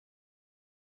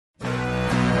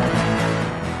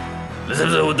This is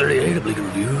episode 138 of Bleak and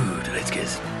Review. Tonight's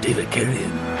guest, David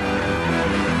Carrion.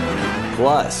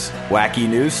 Plus, wacky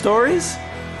news stories?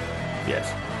 Yes.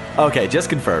 Okay, just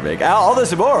confirming. All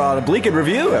this and more on a Bleak and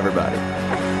Review, everybody.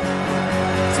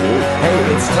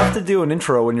 Hey, it's tough to do an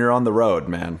intro when you're on the road,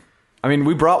 man. I mean,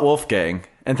 we brought Wolfgang,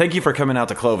 and thank you for coming out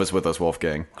to Clovis with us,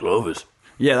 Wolfgang. Clovis.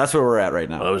 Yeah, that's where we're at right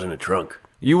now. I was in the trunk.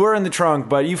 You were in the trunk,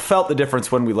 but you felt the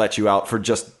difference when we let you out for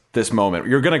just this moment.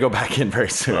 You're going to go back in very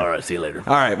soon. All right, see you later.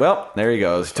 All right, well, there he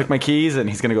goes. Took my keys, and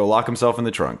he's going to go lock himself in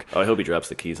the trunk. Oh, I hope he drops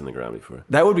the keys on the ground before.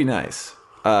 That would be nice.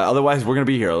 Otherwise, we're going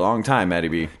to be here a long time, Maddie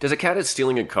B. Does it count as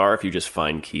stealing a car if you just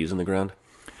find keys on the ground?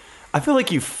 I feel like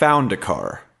you found a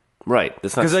car. Right,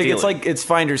 that's not Because stealing. it's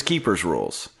finders keepers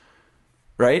rules,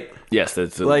 right? Yes,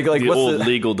 that's the what's old the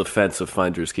legal defense of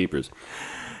finders keepers.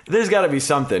 There's got to be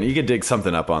something. You could dig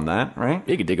something up on that, right?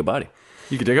 You could dig a body.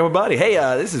 You could dig up a body. Hey,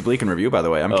 this is Bleak and Review, by the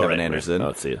way. I'm Kevin Anderson.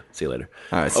 Oh, see you. See you later.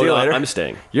 All right, see you later. I'm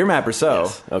staying. You're Matt Brousseau.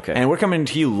 Yes, okay. And we're coming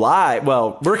to you live.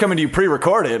 Well, we're coming to you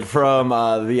pre-recorded from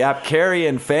the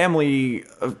Apkarian family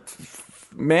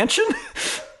mansion?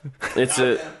 It's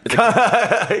a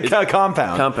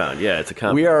compound. compound. Yeah, it's a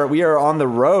compound. We are on the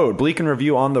road. Bleak and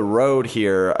Review on the road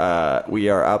here. We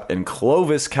are up in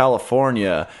Clovis,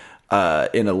 California,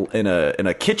 in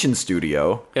a kitchen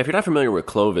studio. Yeah, if you're not familiar with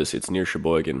Clovis, it's near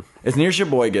Sheboygan. It's near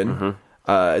Sheboygan.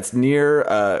 Mm-hmm. It's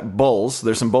near bulls.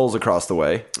 There's some bulls across the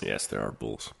way. Yes, there are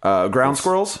bulls. Ground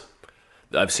squirrels.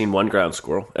 I've seen one ground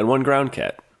squirrel and one ground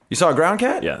cat. You saw a ground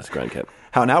cat? Yeah, it's a ground cat.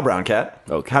 How now, brown cat?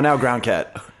 Okay. How now, ground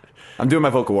cat? I'm doing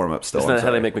my vocal warm-up still. Isn't I'm that how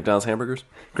they sorry. make McDonald's hamburgers?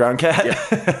 Ground cat?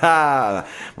 Yeah.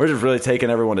 We're just really taking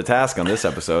everyone to task on this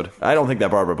episode. I don't think that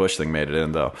Barbara Bush thing made it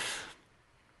in, though.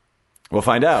 We'll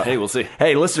find out. Hey, we'll see.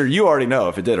 Hey, listener, you already know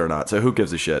if it did or not, so who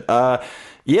gives a shit? I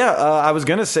was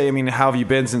going to say, I mean, how have you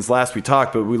been since last we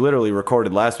talked, but we literally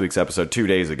recorded last week's episode 2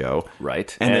 days ago.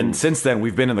 Right. And then since then,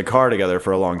 we've been in the car together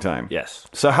for a long time. Yes.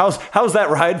 So how's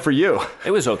that ride for you?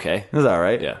 It was okay. Is that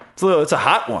right? Yeah. It's a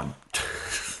hot one.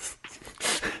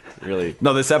 Really?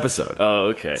 No, this episode. Oh,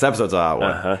 okay. This episode's a hot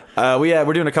one.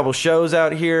 We're doing a couple shows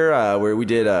out here where we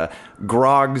did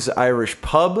Grog's Irish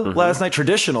Pub last night.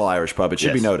 Traditional Irish pub, it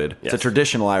should be Yes. noted. Yes. It's a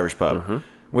traditional Irish pub,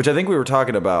 which I think we were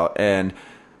talking about. And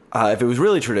if it was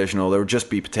really traditional, there would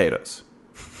just be potatoes,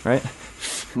 right?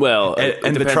 Well,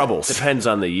 And the troubles. Depends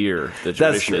on the year the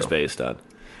tradition is true. based on.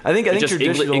 I think Just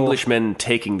traditional Englishmen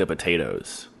taking the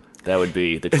potatoes. That would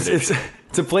be the tradition.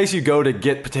 It's a place you go to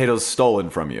get potatoes stolen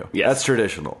from you. Yes. That's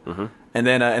traditional. And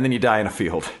then you die in a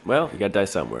field. Well, you got to die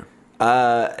somewhere.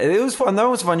 It was fun. That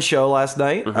was a fun show last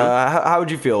night. How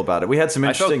would you feel about it? We had some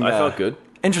interesting. I felt good.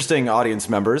 Interesting audience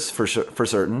members for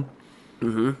certain.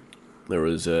 There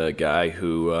was a guy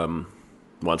who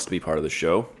wants to be part of the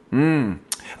show.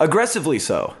 Aggressively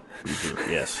so.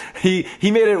 Yes. He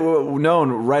made it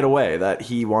known right away that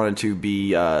he wanted to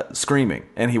be screaming,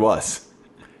 and he was.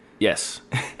 Yes.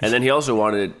 And then he also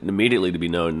wanted immediately to be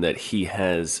known that he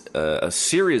has a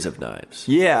series of knives.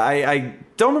 Yeah, I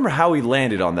don't remember how he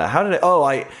landed on that. How did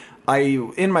I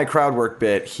in my crowd work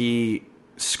bit, he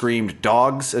screamed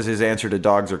dogs as his answer to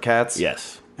dogs or cats.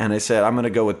 Yes. And I said, I'm going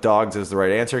to go with dogs as the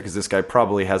right answer because this guy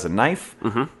probably has a knife.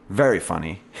 Very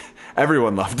funny.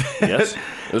 Everyone loved it. Yes.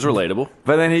 It was relatable.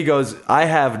 But then he goes, I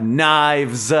have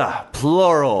knives,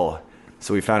 plural.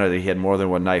 So we found out that he had more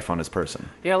than one knife on his person.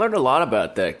 Yeah, I learned a lot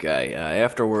about that guy.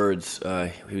 Afterwards,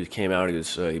 he came out,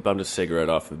 he bummed a cigarette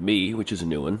off of me, which is a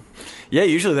new one. Yeah,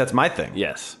 usually that's my thing.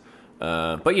 Yes.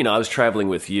 But, I was traveling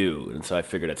with you, and so I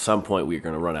figured at some point we were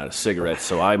going to run out of cigarettes,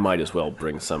 so I might as well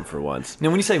bring some for once. Now,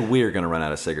 when you say we're going to run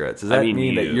out of cigarettes, does that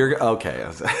mean that you. you're... Okay.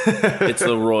 It's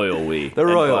the royal we. The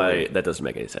royal we. That doesn't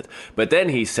make any sense. But then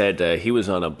he said he was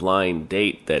on a blind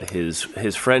date that his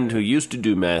friend who used to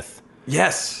do meth...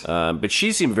 Yes. But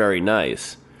she seemed very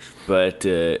nice. But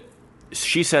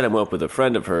she set him up with a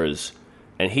friend of hers,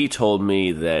 and he told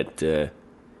me that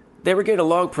they were getting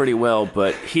along pretty well,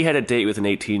 but he had a date with an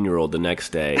 18-year-old the next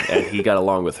day, and he got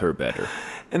along with her better.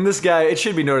 And this guy, it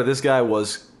should be noted, this guy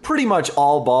was pretty much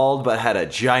all bald, but had a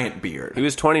giant beard. He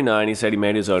was 29. He said he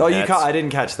made his own hats. I didn't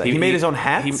catch that. He made his own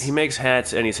hats? He makes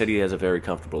hats, and he said he has a very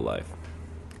comfortable life.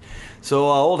 So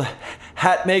old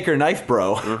hat maker knife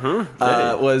bro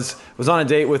was on a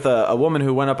date with a woman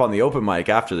who went up on the open mic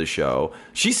after the show.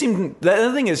 She seemed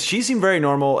very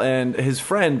normal, and his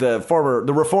friend,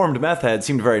 the reformed meth head,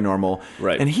 seemed very normal.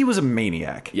 Right. And he was a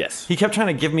maniac. Yes. He kept trying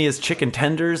to give me his chicken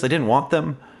tenders. I didn't want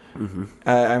them.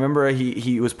 I remember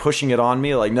he was pushing it on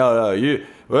me like, no, you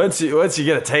once you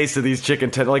get a taste of these chicken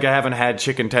tenders, like I haven't had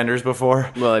chicken tenders before.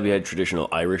 Well, have you had traditional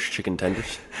Irish chicken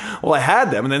tenders? Well, I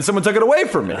had them, and then someone took it away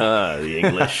from me. The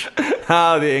English.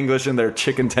 The English and their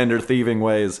chicken tender thieving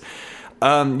ways.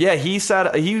 Yeah,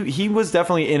 he was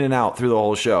definitely in and out through the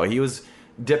whole show. He was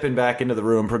dipping back into the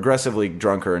room, progressively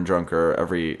drunker and drunker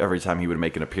every time he would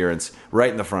make an appearance, right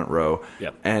in the front row.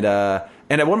 Yep. And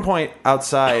at one point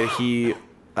outside, he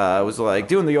was like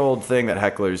doing the old thing that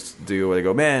hecklers do, where they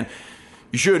go, "Man,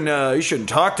 you shouldn't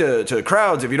talk to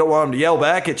crowds if you don't want them to yell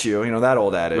back at you." You know, that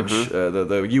old adage.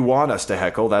 The you want us to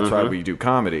heckle. That's why we do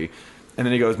comedy. And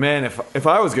then he goes, "Man, if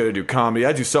I was going to do comedy,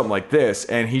 I'd do something like this."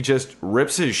 And he just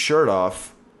rips his shirt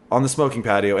off on the smoking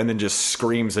patio and then just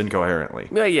screams incoherently.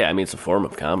 Yeah, I mean, it's a form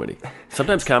of comedy.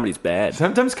 Sometimes comedy's bad.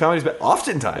 Sometimes comedy's bad.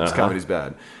 Oftentimes comedy's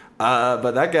bad.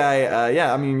 But that guy,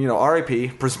 yeah, I mean,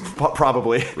 R.I.P.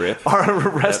 Probably. Rip.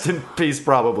 Rest in peace,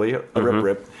 probably.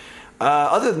 Rip.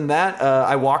 Other than that,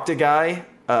 I walked a guy.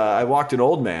 I walked an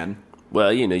old man.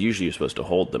 Well, usually you're supposed to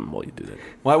hold them while you do that.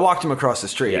 Well, I walked him across the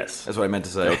street. Yes. That's what I meant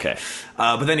to say. Okay.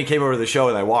 But then he came over to the show,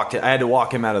 and I had to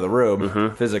walk him out of the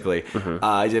room physically.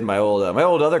 I did my old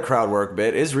other crowd work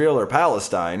bit, Israel or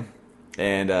Palestine,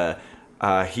 and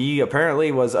he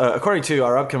apparently was, according to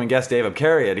our upcoming guest Dave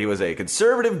Abkarian, he was a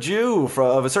conservative Jew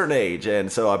of a certain age, and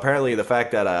so apparently the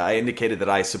fact that I indicated that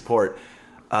I support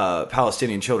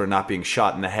Palestinian children not being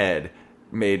shot in the head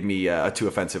made me too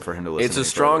offensive for him to listen. It's a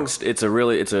strong. It's a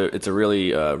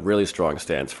really strong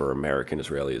stance for American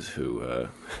Israelis who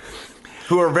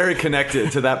are very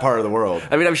connected to that part of the world.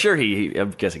 I mean, I'm sure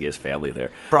I'm guessing he has family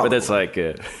there, Probably. but that's like.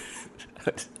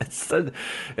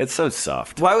 It's so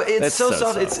soft. Well, it's That's so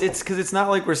soft. It's because it's not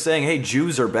like we're saying, "Hey,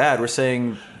 Jews are bad." We're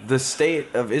saying the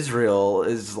state of Israel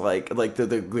is like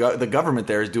the government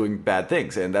there is doing bad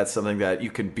things, and that's something that you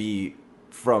can be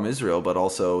from Israel, but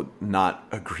also not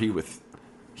agree with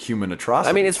human atrocity.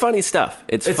 I mean, it's funny stuff.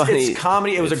 It's funny. It's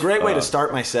comedy. It was a great way to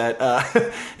start my set.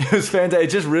 It was fantastic. It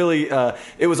just really.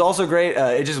 It was also great.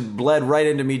 It just bled right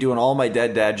into me doing all my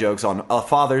dead dad jokes on a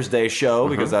Father's Day show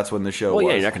because that's when the show was.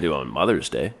 Well, yeah, you're not gonna do it on Mother's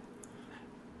Day.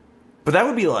 But that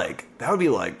would be like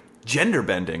gender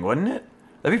bending, wouldn't it?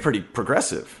 That'd be pretty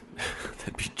progressive.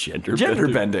 That'd be gender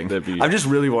bending. I just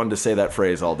really wanted to say that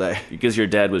phrase all day. Because your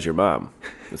dad was your mom.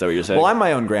 Is that what you're saying? Well, I'm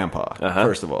my own grandpa.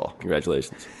 First of all,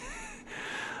 congratulations.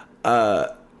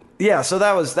 Yeah, so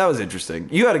that was interesting.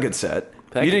 You had a good set.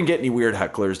 Thank You you. didn't get any weird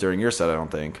hecklers during your set, I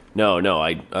don't think. No,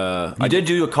 I did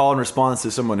do a call and response to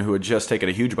someone who had just taken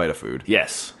a huge bite of food.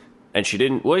 yes, and she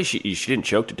didn't. Well, she didn't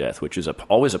choke to death, which is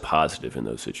always a positive in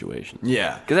those situations.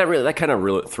 Yeah. because that kind of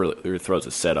really throws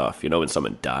a set off. When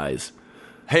someone dies.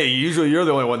 Hey, usually you're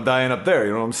the only one dying up there.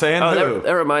 You know what I'm saying? Oh,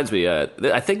 that reminds me.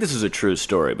 I think this is a true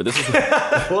story, but this is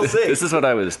We'll see. this is what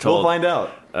I was told. We'll find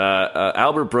out.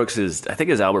 Albert Brooks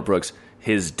Albert Brooks.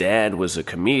 His dad was a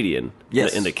comedian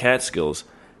in the Catskills,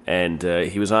 and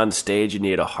he was on stage and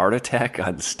he had a heart attack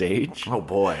on stage. Oh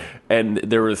boy! And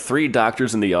there were 3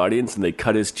 doctors in the audience, and they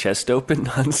cut his chest open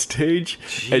on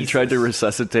stage and tried to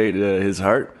resuscitate his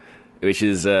heart, which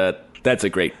is that's a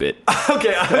great bit.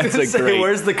 Okay, I was going to say,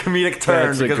 where's the comedic turn?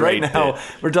 That's a because right great now bit.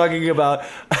 we're talking about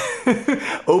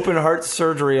open heart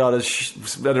surgery on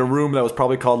at a room that was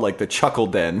probably called like the Chuckle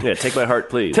Den. Yeah, take my heart,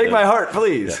 please. Take my heart,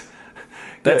 please.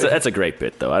 Yeah. That's a great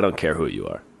bit, though. I don't care who you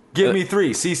are. Give me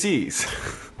 3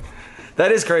 CCs.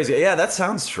 That is crazy. Yeah, that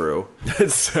sounds true. It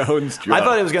sounds true. I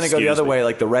thought it was going to go the other way,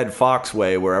 like the Red Fox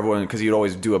way, where everyone, because he'd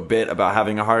always do a bit about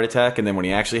having a heart attack, and then when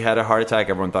he actually had a heart attack,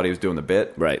 everyone thought he was doing the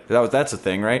bit. Right. That's a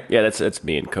thing, right? Yeah, that's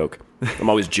me and Coke. I'm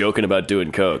always joking about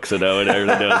doing Coke, so no one ever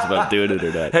knows if I'm doing it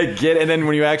or not. Hey, and then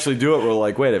when you actually do it, we're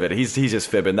like, wait a minute, he's just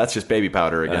fibbing. That's just baby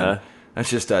powder again.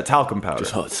 That's just talcum powder.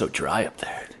 It's so dry up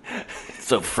there. It's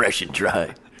so fresh and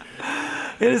dry.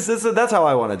 It is. That's how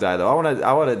I want to die, though.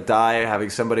 I want to die having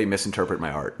somebody misinterpret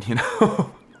my art.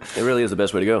 It really is the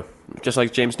best way to go. Just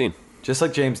like James Dean. Just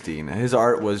like James Dean, his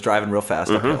art was driving real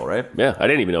fast uphill, right? Yeah, I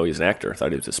didn't even know he was an actor. I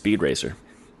thought he was a speed racer.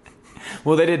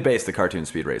 Well, they did base the cartoon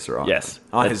Speed Racer on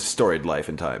his storied life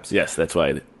and times. Yes, that's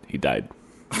why he died.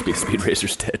 Speed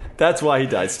Racer's dead. That's why he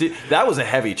died. That was a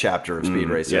heavy chapter of Speed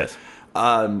Racer. Yes.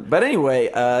 But anyway,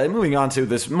 moving on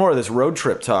to more of this road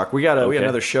trip talk. We got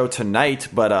another show tonight,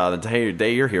 but the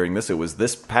day you're hearing this, it was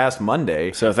this past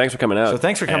Monday. So thanks for coming out. So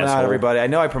thanks for coming out, everybody. I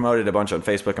know I promoted a bunch on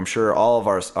Facebook. I'm sure all of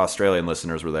our Australian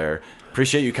listeners were there.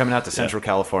 Appreciate you coming out to Central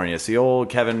California. See old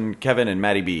Kevin and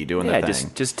Matty B doing their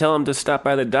thing. Just tell them to stop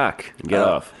by the dock and get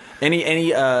off.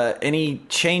 Any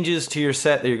changes to your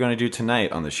set that you're going to do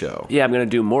tonight on the show? Yeah, I'm going to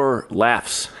do more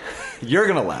laughs. You're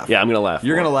going to laugh. Yeah, I'm going to laugh.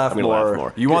 You're going to laugh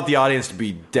more. You want the audience to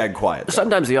be dead quiet. Though.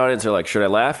 Sometimes the audience are like, should I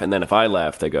laugh? And then if I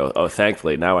laugh, they go, oh,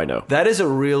 thankfully, now I know. That is a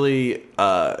really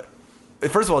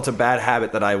First of all, it's a bad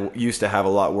habit that I used to have a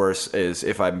lot worse. Is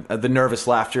if I'm the nervous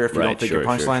laughter. If you don't think your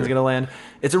punchline's going to land,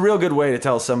 it's a real good way to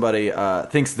tell somebody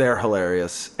thinks they're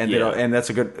hilarious, and they don't. And that's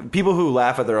a good. People who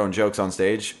laugh at their own jokes on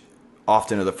stage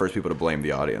often are the first people to blame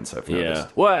the audience. I've noticed.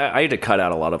 Yeah. Well, I had to cut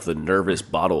out a lot of the nervous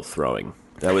bottle throwing.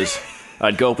 That was.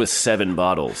 I'd go up with 7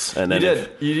 bottles, and then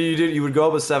you did. You would go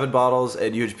up with 7 bottles,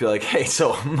 and you'd be like, "Hey,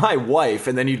 so my wife,"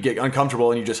 and then you'd get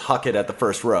uncomfortable, and you just huck it at the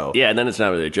first row. Yeah, and then it's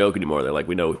not really a joke anymore. They're like,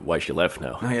 "We know why she left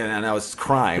now." Oh, yeah, now it's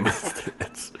crime,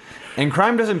 and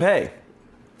crime doesn't pay.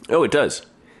 Oh, it does.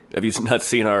 Have you not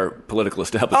seen our political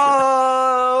establishment?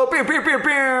 Oh, pew, pew, pew, pew.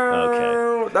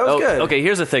 Okay, that was good. Okay,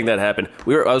 here's the thing that happened.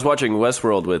 I was watching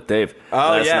Westworld with Dave.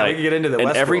 Last night, we can get into the and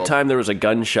Westworld. every time there was a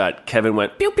gunshot, Kevin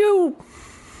went pew pew.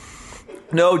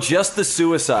 No, just the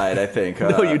suicide, I think.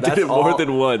 No, you did it more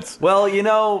than once. Well, you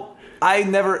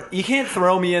can't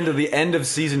throw me into the end of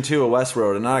season 2 of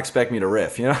Westworld and not expect me to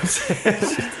riff, you know what I'm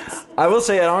saying? I will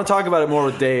say, I want to talk about it more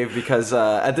with Dave because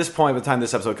at this point, by the time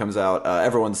this episode comes out,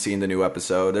 everyone's seen the new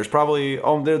episode. There's probably,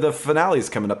 the finale's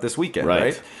coming up this weekend,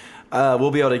 right?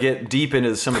 We'll be able to get deep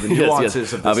into some of the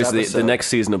nuances of this Obviously, episode. the next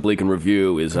season of Bleak and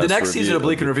Review is the next season of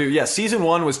Bleak and Review. Yeah, season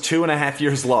 1 was 2.5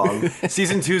 years long.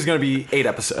 Season 2 is going to be 8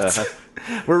 episodes.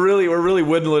 We're really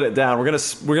whittling it down. We're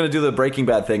gonna do the Breaking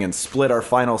Bad thing and split our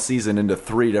final season into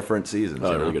 3 different seasons.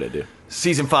 Oh, really good idea.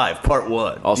 Season 5, part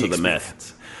 1. Also the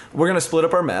meth. We're gonna split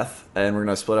up our meth, and we're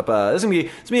gonna split up. This is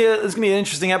gonna be an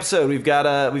interesting episode. We've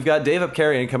got Dave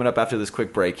Upcarrion coming up after this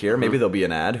quick break here. Maybe there'll be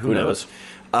an ad. Who knows?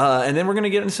 And then we're going to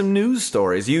get into some news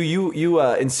stories. You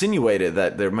insinuated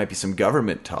that there might be some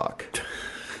government talk.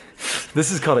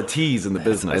 This is called a tease in the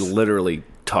business. I literally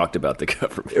talked about the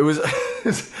government. It was,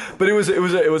 but it was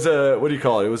a what do you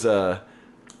call it? It was a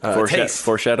taste.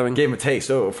 Foreshadowing? Game of taste.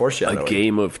 Oh, foreshadowing. A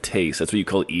game of taste. That's what you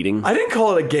call eating? I didn't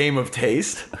call it a game of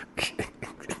taste.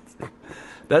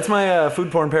 That's my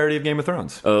food porn parody of Game of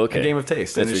Thrones. Oh, okay. A game of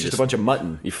taste. And it's just a bunch of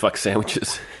mutton. You fuck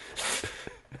sandwiches.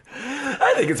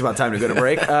 I think it's about time to go to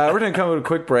break. We're going to come to a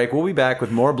quick break. We'll be back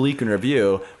with more Bleak and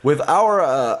Review with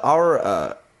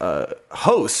our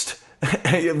host.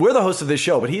 We're the host of this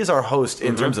show, but he is our host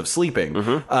in terms of sleeping.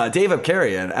 Dave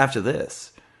Upcarrion after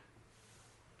this.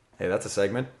 Hey, that's a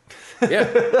segment. Yeah.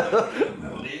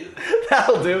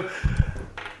 That'll do.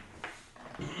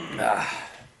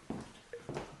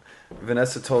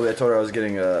 Vanessa I told her I was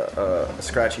getting a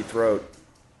scratchy throat,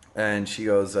 and she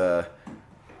goes, it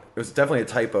was definitely a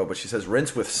typo, but she says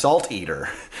rinse with salt eater.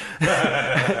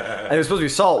 And it was supposed to be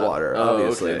salt water,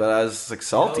 obviously, but I was like,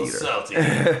 salt eater. Salty. So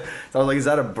I was like, is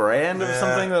that a brand of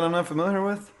something that I'm not familiar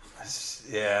with?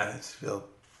 Yeah,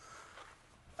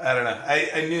 I don't know.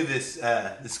 I knew this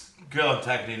girl I'm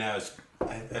talking to now is.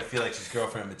 I feel like she's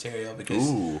girlfriend material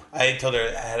because I told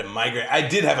her I had a migraine. I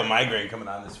did have a migraine coming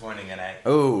on this morning, and I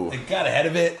got ahead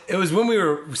of it. It was when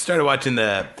we started watching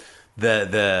the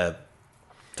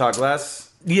Todd Glass.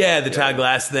 Yeah, the Todd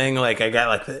Glass thing. Like I got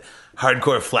like the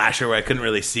hardcore flasher where I couldn't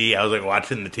really see. I was like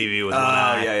watching the TV with one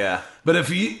eye. Yeah. But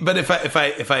if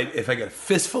I get a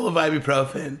fistful of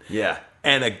ibuprofen,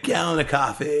 and a gallon of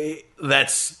coffee,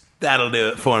 that'll do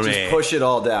it for me. Just push it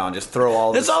all down. Just throw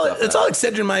all this stuff That's all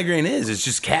Excedrin migraine is. It's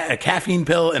just a caffeine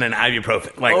pill and an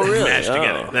ibuprofen. Like, really? mashed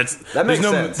together. That makes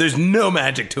sense. There's no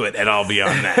magic to it at all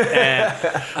beyond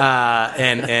that.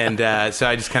 and so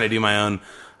I just kind of do my own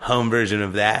home version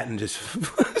of that and just...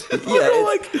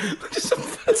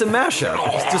 It's a mashup.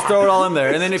 Just throw it all in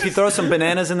there. And then if you throw some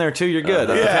bananas in there, too, you're good.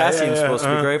 Potassium's supposed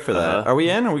to be great for that. Are we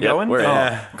in? Are we going? We're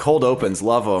in. Cold opens.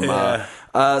 Love them.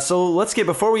 So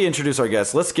before we introduce our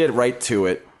guests, let's get right to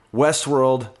it.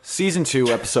 Westworld, Season 2,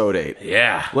 Episode 8.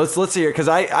 Yeah. Let's see here, because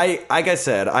like I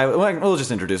said, we'll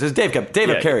just introduce this. Dave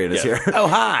Upcarrion is here. Oh,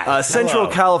 hi. Central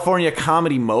California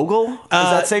comedy mogul. Is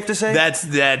that safe to say?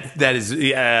 That is...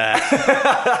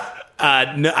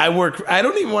 no, I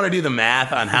don't even want to do the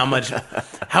math on how much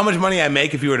money I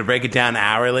make if you were to break it down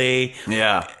hourly.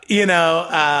 Yeah. You know,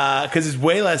 because it's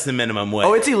way less than minimum wage.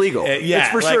 Oh, it's illegal. Yeah, it's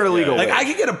for sure illegal. Like I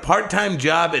could get a part-time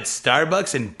job at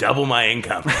Starbucks and double my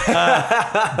income.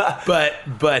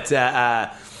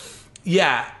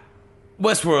 Yeah,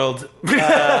 Westworld.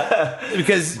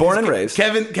 Because born and raised.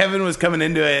 Kevin was coming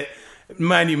into it.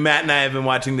 Mind you, Matt and I have been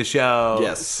watching the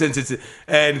show since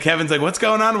and Kevin's like, what's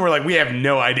going on? And we're like, we have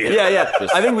no idea. Yeah.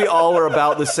 I think we all were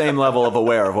about the same level of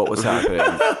aware of what was happening.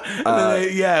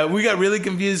 We got really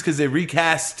confused because they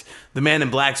recast the Man in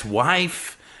Black's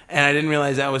wife, and I didn't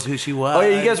realize that was who she was. Oh,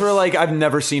 yeah, you guys were like, I've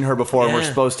never seen her before, and we're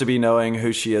supposed to be knowing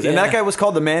who she is. And that guy was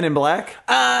called the Man in Black?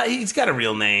 He's got a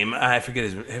real name. I forget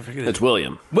his It's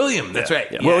William. William, that's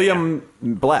right. Yeah. William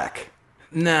Black.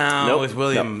 No, Nope. it was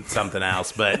William something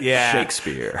else, but yeah.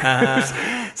 Shakespeare.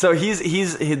 So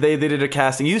they did a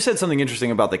casting. You said something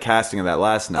interesting about the casting of that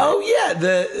last night. Oh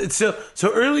yeah,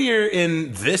 so earlier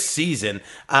in this season,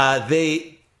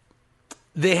 they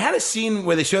had a scene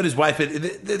where they showed his wife.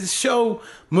 The show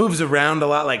moves around a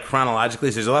lot, like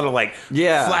chronologically. So there's a lot of like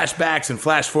flashbacks and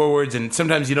flash forwards, and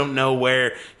sometimes you don't know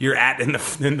where you're at in the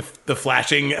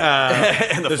flashing.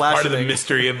 And the part of the flashing.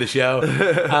 mystery of the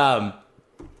show.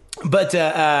 But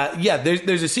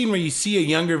there's a scene where you see a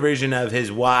younger version of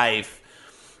his wife,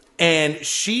 and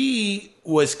she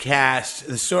was cast.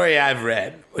 The story I've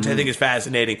read, which I think is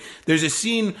fascinating. There's a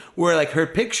scene where like her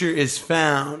picture is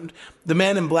found. The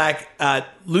man in black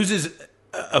loses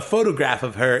a photograph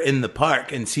of her in the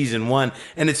park in season 1,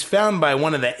 and it's found by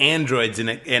one of the androids, and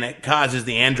it causes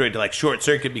the android to like short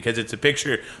circuit because it's a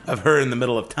picture of her in the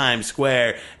middle of Times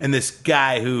Square, and this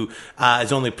guy who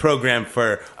is only programmed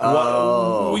for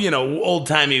old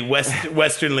timey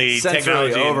westernly Sensory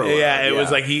technology. overload, It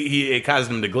was like it caused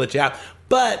him to glitch out.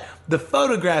 But the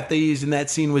photograph they used in that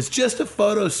scene was just a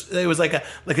photo. It was like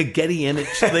a Getty image.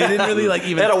 They didn't really like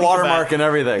even. They had a think watermark about, and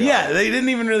everything. Yeah, they didn't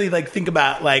even really like think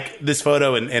about like this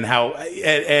photo and how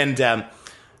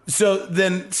so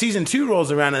then season 2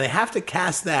 rolls around and they have to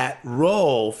cast that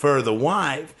role for the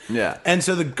wife. Yeah. And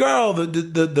so the girl,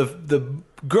 the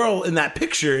girl in that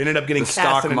picture ended up getting The cast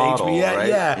stock in an model, HBO. right?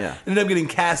 Yeah, ended up getting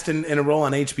cast in a role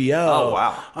on HBO. Oh,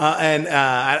 wow. And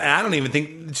I don't even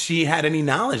think she had any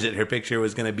knowledge that her picture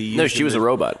was going to be used. No, she was a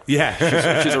robot. Yeah.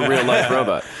 She's a real life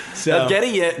robot. So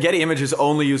Getty Images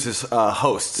only uses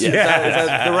hosts. Yeah. Is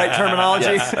that the right terminology?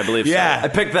 Yes, I believe Yeah. so. I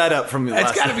picked that up from it's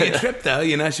last got to be night. a trip, though.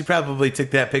 You know, she probably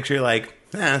took that picture like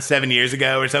 7 years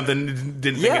ago or something. Didn't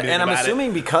think Yeah, anything and I'm about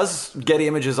assuming because Getty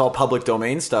Images is all public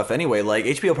domain stuff anyway, like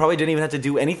HBO probably didn't even have to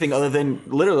do anything other than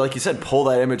literally, like you said, pull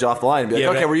that image off the line and be like, Yeah,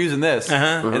 okay, right. we're using this.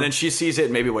 Uh-huh. And then she sees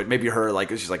it, and maybe her, like,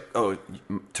 she's like, oh,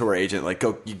 to her agent, like,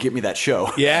 go, you get me that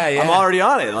show. Yeah, yeah. I'm already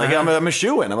on it. Like, I'm a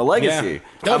shoe-in. I'm a legacy.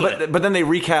 Yeah, totally. But then they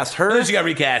recast her. And then she got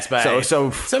recast by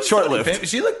So short-lived.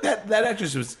 She looked that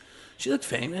actress was. She looked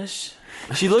famous.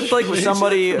 She looked like She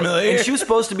somebody, looked familiar. and she was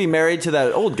supposed to be married to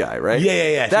that old guy, right?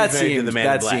 Yeah. She That was married to seemed the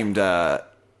man in black.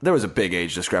 there was a big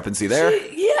age discrepancy there.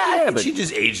 but- she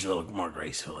just aged a little more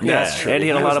gracefully. Yeah, That's true. and he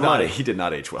had a lot of money. He did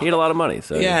not age well. He had a lot of money.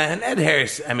 So Yeah, and Ed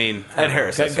Harris. I mean, Ed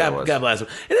Harris, that's what it was. God bless him.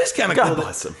 It is kind of God cool.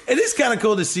 bless him. It is kind of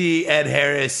cool to see Ed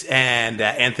Harris and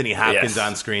Anthony Hopkins Yes.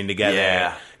 on screen together.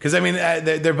 Yeah. Because I mean,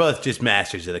 they're both just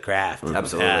masters of the craft.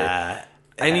 Absolutely.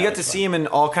 And you got to see him in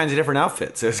all kinds of different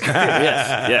outfits. It was great.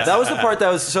 yes. That was the part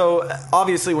that was so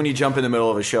obviously when you jump in the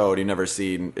middle of a show and you've never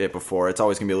seen it before, it's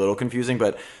always gonna be a little confusing.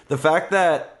 But the fact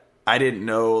that I didn't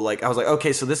know, like, I was like,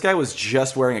 okay, so this guy was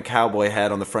just wearing a cowboy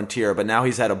hat on the frontier, but now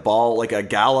he's had a ball, like a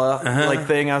gala like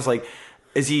thing. I was like,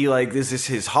 is this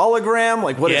his hologram?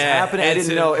 Like, what is Yeah, happening? I it's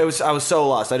didn't know. I was so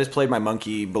lost. I just played my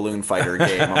monkey balloon fighter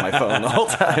game on my phone the whole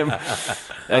time.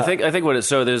 I think what it's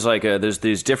so there's like there's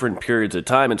these different periods of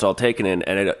time it's all taken in,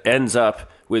 and it ends up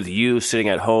with you sitting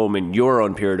at home in your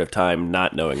own period of time,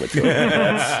 not knowing what's going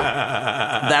on.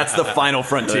 That's the final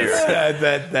frontier.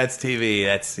 That's TV.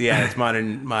 It's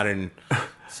modern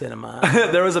cinema.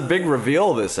 There was a big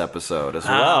reveal this episode as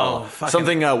well. fucking-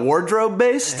 Something wardrobe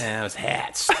based. Yeah, it was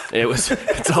hats.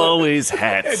 It's always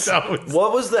hats.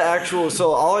 What was the actual?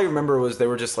 So all I remember was they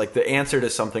were just like the answer to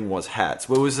something was hats.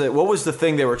 What was it? What was the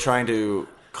thing they were trying to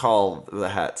call the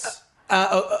hats?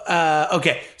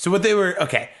 Okay, so what they were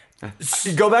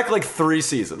You go back like 3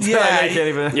 seasons. Yeah, I can't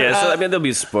even. Yeah, so I mean there'll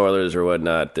be spoilers or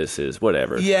whatnot. This is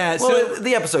whatever. Yeah, Well, so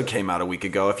the episode came out a week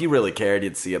ago. If you really cared,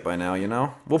 you'd see it by now. You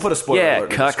know, we'll put a spoiler Yeah,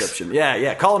 alert in the cucks. description.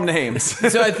 Yeah. Call them names.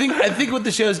 so I think what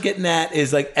the show's getting at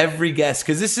is like every guest,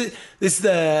 because this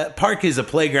the park is a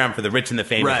playground for the rich and the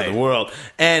famous Right. of the world,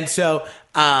 and so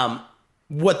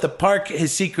what the park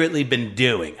has secretly been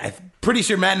doing, I'm pretty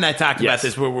sure Matt and I talked about Yes.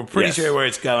 this. We're pretty Yes. sure where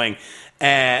it's going.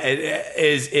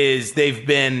 Is they've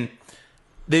been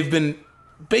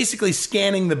basically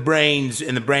scanning the brains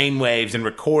and the brain waves and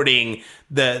recording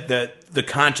the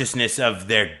consciousness of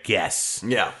their guests.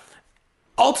 Yeah.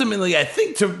 Ultimately, I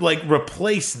think to like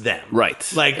replace them,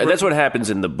 Right. Like and that's what happens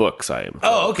in the books. I am.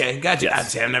 Oh, okay, gotcha.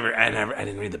 Yes. I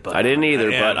didn't read the book. I didn't either,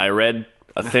 Yeah. but I read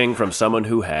a thing from someone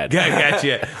who had.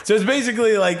 Gotcha. So it's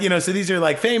basically like, so these are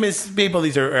like famous people,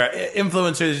 these are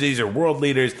influencers, these are world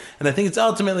leaders, and I think it's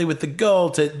ultimately with the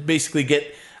goal to basically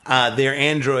get their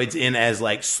androids in as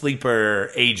like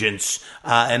sleeper agents,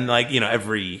 and like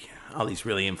all these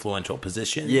really influential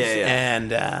positions. Yeah.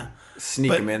 And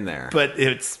Sneak them in there. but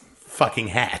it's fucking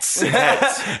hats.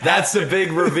 That's the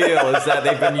big reveal is that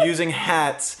they've been using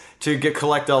hats to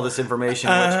collect all this information,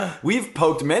 which we've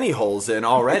poked many holes in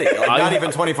already. Like, not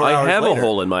even 24 hours I have later. a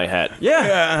hole in my hat.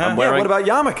 Yeah. I'm wearing- What about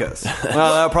yarmulkes?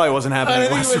 Well, that probably wasn't happening. I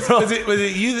in think Westworld. was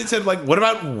it you that said, like, what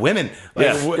about women? Like,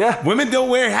 Yeah. Yeah. Women don't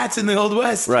wear hats in the Old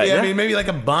West. Right. Yeah, Yeah. I mean, maybe like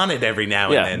a bonnet every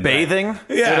now Yeah. and then. Bathing,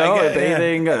 Yeah, you know, I guess,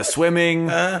 bathing,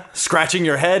 swimming, scratching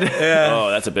your head. Oh,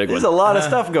 that's a big one. There's a lot of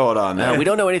stuff going on there. We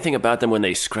don't know anything about them when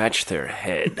they scratch their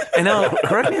head. I know.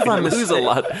 Correct me if I'm Lose a mistaken.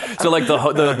 lot. So, like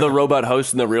the robot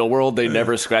host in the real world, they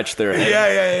never scratch their head.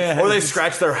 Yeah. Or they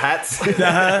scratch their hats.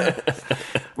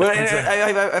 Well, and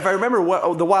if I remember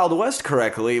the Wild West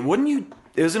correctly, wouldn't you?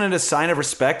 Isn't it a sign of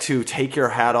respect to take your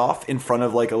hat off in front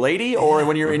of like a lady, or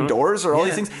when you're indoors, or all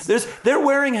these things? They're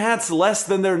wearing hats less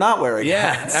than they're not wearing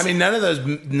hats. I mean, none of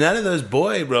those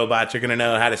boy robots are going to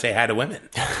know how to say hi to women.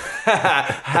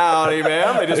 Howdy,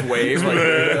 ma'am. They just wave.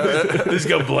 Like, Just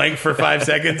go blank for 5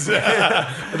 seconds.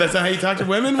 That's not how you talk to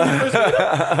women. When you first meet them?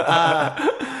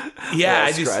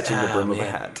 I just scratching the brim of a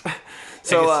man. hat.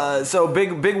 So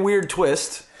big weird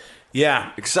twist.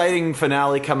 Yeah. Exciting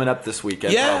finale coming up this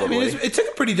weekend. Yeah, probably. I mean, it took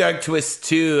a pretty dark twist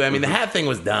too. I mean, the hat thing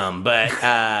was dumb, but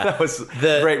that was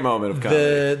a great moment of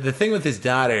comedy. the thing with his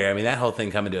daughter. I mean, that whole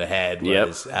thing coming to a head Yep.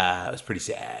 was pretty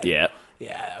sad. Yeah.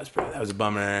 Yeah, that was a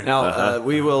bummer. Now,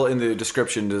 we will, in the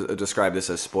description, describe this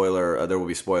as spoiler. There will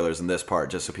be spoilers in this part,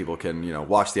 just so people can,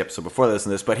 watch the episode before this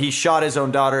and this. But he shot his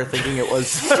own daughter, thinking it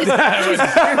was...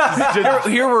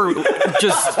 Here we're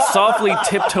just softly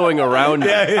tiptoeing around.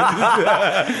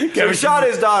 So he shot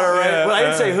his daughter, right? But I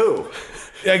didn't say who.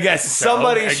 I guess so.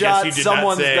 Somebody I guess shot you did not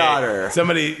someone's say- daughter.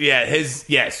 Somebody, yes,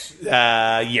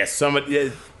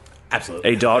 somebody,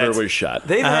 absolutely. A daughter That's- was shot.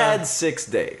 They've had 6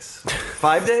 days.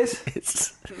 5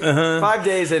 days? 5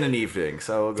 days and an evening.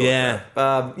 So we'll go Yeah. with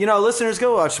that. Listeners,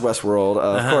 go watch Westworld,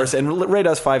 of course, and rate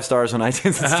us 5 stars on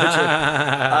iTunes and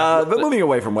Stitcher. But moving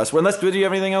away from Westworld, unless, do you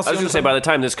have anything else? I was going to say, by the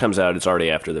time this comes out, it's already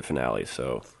after the finale.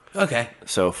 So Okay.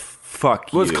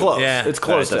 fuck you. Well, it's close. Yeah. It's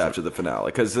close It doesn't- after the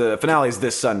finale, because the finale is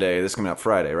this Sunday. This is coming out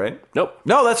Friday, right? Nope.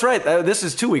 No, that's right. This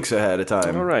is 2 weeks ahead of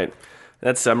time. All right.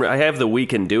 That's I have the We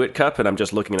Can Do It cup, and I'm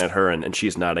just looking at her, and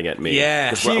she's nodding at me. Yeah.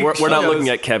 'Cause She- we're she not knows- looking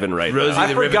at Kevin right Rosie now. I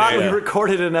the forgot Riveter. we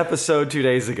recorded an episode 2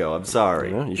 days ago. I'm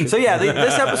sorry. Yeah, you should- So yeah,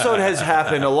 this episode has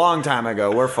happened a long time ago.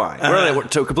 We're fine. We're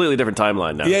to a completely different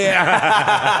timeline now.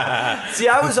 Yeah. See,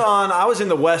 I was in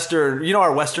the Western. You know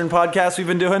our Western podcast we've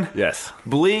been doing. Yes.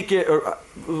 Bleak.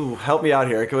 Help me out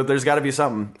here. There's got to be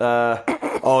something. You're No,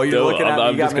 looking at me.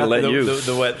 I'm You got just me gonna out let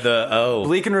there. you.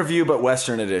 Bleak and Review, but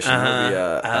Western edition.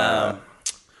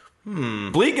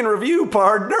 Bleak and Review,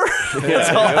 partner. That's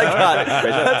all I got.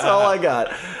 That's all I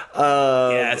got.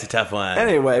 Yeah, it's a tough one.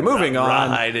 Anyway, moving on.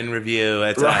 Rawhide in review.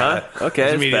 That's Okay,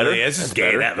 it's immediately. better. It's just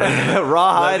That's gay. better. That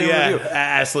Rawhide and yeah, Review.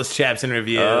 assless chaps in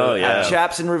review. Oh, yeah.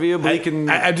 Chaps in Review, Bleak and...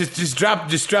 I just drop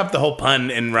the whole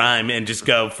pun and rhyme and just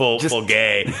go full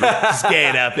gay. Just gay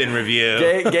it up in review.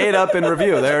 Gay it up in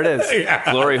Review. There it is.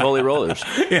 Glory Holy Rollers.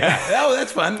 Yeah. Oh,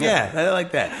 that's fun. Yeah, I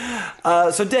like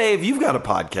that. So, Dave, you've got a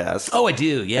podcast. Oh, I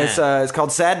do. Yeah. It's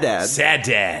called Sad Dad. Sad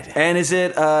Dad. And is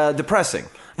it depressing?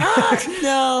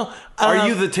 No. Are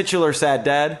you the titular sad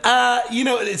dad?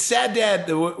 It's Sad Dad.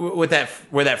 Where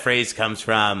that phrase comes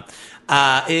from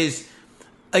is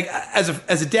like as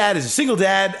a dad, as a single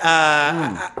dad.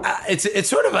 It's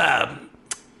sort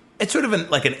of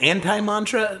like an anti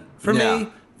mantra for me.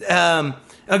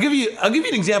 I'll give you an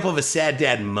example of a sad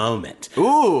dad moment.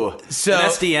 Ooh, So an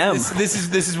SDM.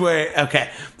 This is where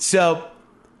So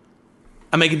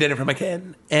I'm making dinner for my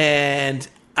kid, and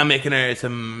I'm making her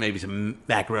maybe some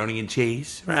macaroni and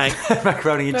cheese, right?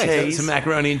 Macaroni and cheese. Some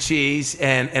macaroni and cheese,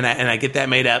 and I get that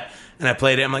made up, and I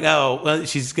plate it. I'm like, oh, well,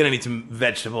 she's gonna need some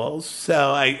vegetables,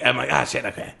 so I'm like, oh shit,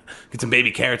 okay, get some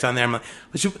baby carrots on there. I'm like,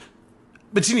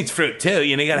 but she needs fruit too.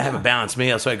 You got to have a balanced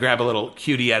meal. So I grab a little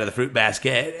cutie out of the fruit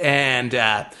basket, and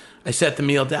I set the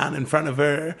meal down in front of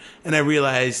her, and I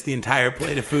realize the entire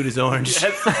plate of food is orange.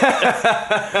 And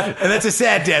that's a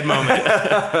sad dad moment.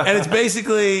 And it's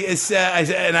basically,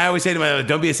 and I always say to myself,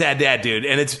 don't be a sad dad, dude.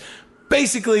 And it's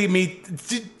basically me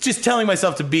just telling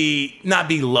myself to not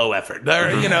be low effort. Or,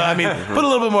 put a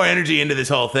little bit more energy into this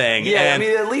whole thing. Yeah, And,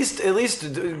 at least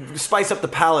spice up the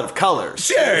palette of colors.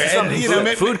 sure. And,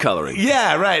 Food coloring.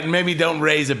 Yeah, right. And maybe don't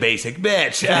raise a basic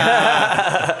bitch.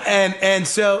 And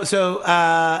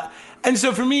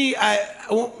so for me,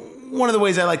 one of the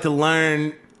ways I like to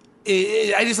learn,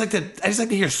 I just like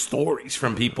to hear stories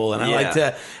from people, and I like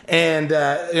to, and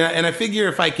I figure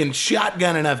if I can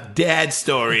shotgun enough dad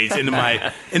stories into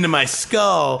my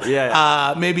skull,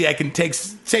 maybe I can take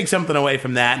take something away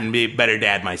from that and be a better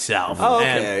dad myself. Oh,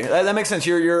 And- okay. That makes sense.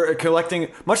 You're collecting,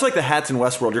 much like the hats in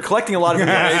Westworld, you're collecting a lot of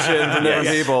information from different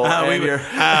people.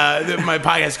 My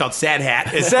podcast is called Sad Hat.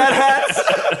 Sad hats.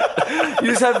 You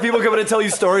just have people coming to tell you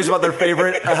stories about their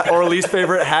favorite or least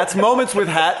favorite hats. Moments with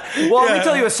hat. Well, let me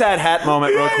tell you a sad hat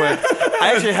moment real quick.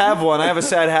 I actually have one. I have a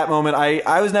sad hat moment.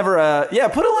 I was never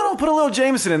put a little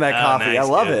Jameson in that coffee. Nice, I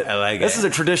love dude. it. I like This it. is a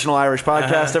traditional Irish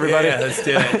podcast, everybody. Yeah, let's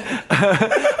do it.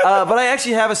 But I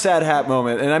actually have a sad hat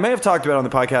moment, and I may have talked about it on the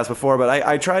podcast before, but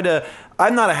I tried to.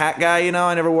 I'm not a hat guy, you know.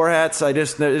 I never wore hats. It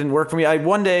didn't work for me.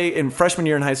 One day in freshman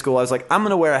year in high school, I was like, I'm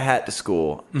going to wear a hat to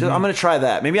school. I'm going to try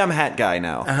that. Maybe I'm a hat guy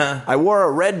now. I wore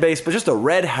a red base, but just a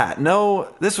red hat.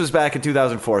 No, this was back in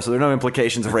 2004, so there are no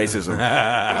implications of racism.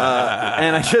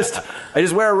 And I just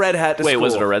wear a red hat to school. Wait,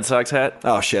 was it a Red Sox hat?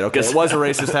 Oh, shit. Okay. It was a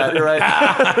racist hat. You're right.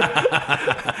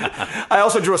 I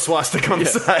also drew a swastika on the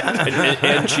side.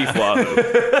 And Chief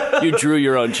Wahoo. You drew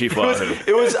your own Chief Wahoo.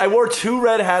 It was. I wore two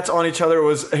red hats on each other. It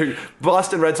was a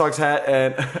Boston Red Sox hat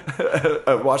and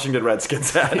a Washington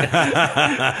Redskins hat.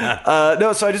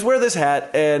 No, so I just wear this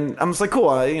hat, and I'm just like,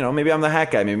 cool. Maybe I'm the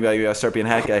hat guy. Maybe I start being a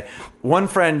hat guy. One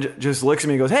friend just looks at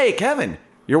me and goes, "Hey, Kevin,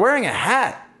 you're wearing a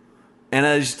hat."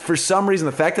 And for some reason,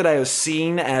 the fact that I was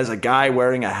seen as a guy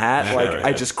wearing a hat,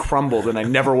 I just crumbled and I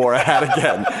never wore a hat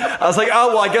again. I was like, oh,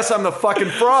 well, I guess I'm the fucking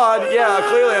fraud. Yeah,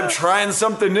 clearly I'm trying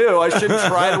something new. I should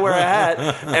try to wear a hat.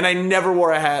 And I never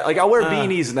wore a hat. Like, I'll wear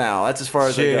beanies now. That's as far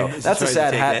as I go. That's a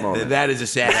sad hat moment. That is a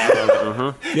sad hat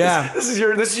moment. Yeah. This is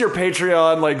your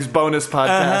Patreon, bonus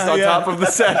podcast on top of the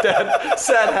sad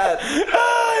hat.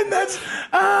 And that's...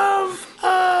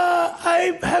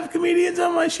 I have comedians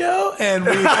on my show, and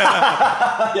we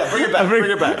Yeah, bring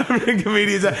it back. bring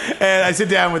comedians on, and I sit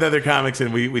down with other comics,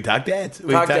 and we talk dads.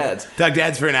 Talk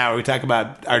dads for an hour. We talk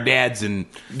about our dads and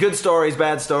good stories,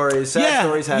 bad stories, sad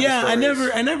stories, happy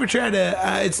stories. I never try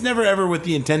to. It's never ever with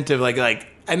the intent of like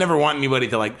I never want anybody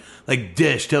to like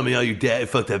Dish, tell me all your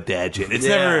fucked up dad shit. It's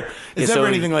never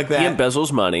anything like that. He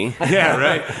embezzles money. Yeah,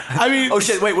 right. I mean, oh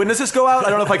shit! Wait, when does this go out? I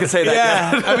don't know if I can say that.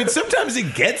 Yeah, I mean, sometimes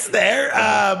it gets there,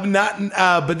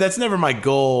 but that's never my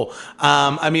goal.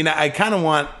 I mean, I kind of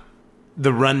want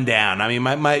the rundown. I mean,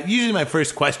 usually my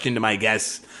first question to my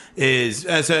guests is,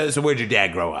 so where'd your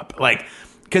dad grow up? Like,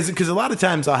 because a lot of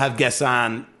times I'll have guests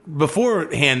on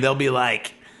beforehand. They'll be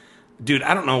like, dude,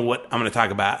 I don't know what I'm going to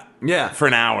talk about. Yeah. For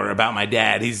an hour about my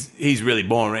dad. He's really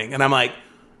boring, and I'm like,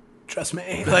 trust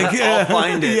me. Like, I'll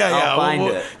find it. I'll find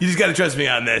it. You just got to trust me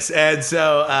on this. And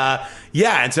so,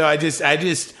 and so I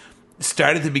just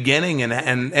start at the beginning,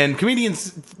 and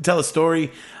comedians tell a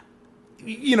story.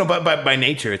 But by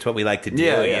nature, it's what we like to do,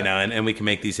 and we can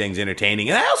make these things entertaining.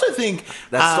 And I also think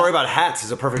that story about hats is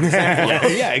a perfect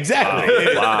example. Yeah,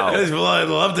 exactly. Wow. I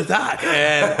love to talk.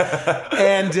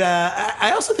 And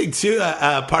I also think, too,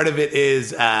 part of it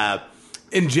is,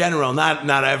 in general,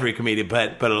 not every comedian,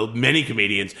 but many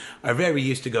comedians are very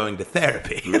used to going to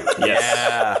therapy.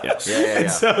 Yes. Yeah. And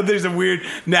so there's a weird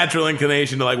natural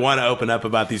inclination to want to open up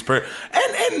about these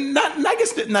and I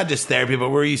guess not just therapy, but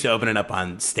we're used to opening up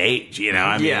on stage,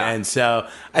 I mean, and so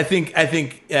I think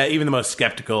even the most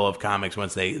skeptical of comics,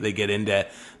 once they get into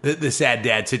the sad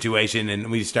dad situation and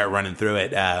we start running through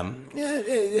it,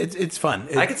 it's fun.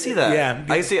 I could see that. Yeah,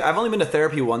 I can see. I've only been to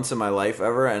therapy once in my life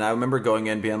ever, and I remember going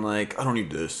in being like, I don't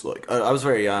need this. Like, I was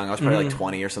very young. I was probably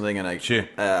 20 or something, and I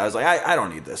was like, I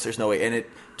don't need this. There's no way. And it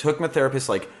took my therapist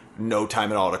no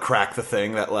time at all to crack the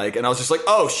thing that and I was just like,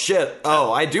 oh shit,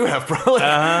 I do have problems.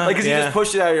 Because you just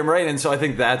pushed it out of your brain, and so I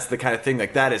think that's the kind of thing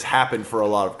that has happened for a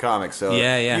lot of comics. So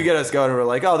you get us going, and we're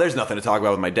like, oh, there's nothing to talk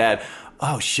about with my dad.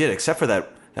 Oh shit, except for that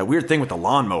weird thing with the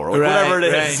lawnmower, or whatever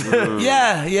it is. Right.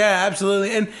 Yeah,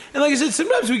 absolutely. And like I said,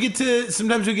 sometimes we get to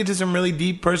some really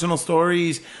deep personal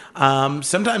stories.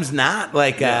 Sometimes not.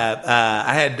 Like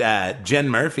I had Jen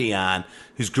Murphy on,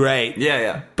 who's great.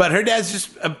 Yeah. But her dad's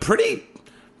just a pretty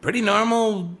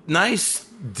normal, nice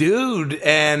dude.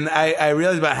 And I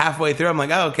realized about halfway through, I'm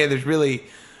like, oh, okay, there's really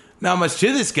not much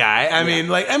to this guy. I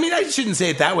mean, I shouldn't say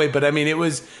it that way, but I mean,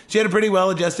 she had a pretty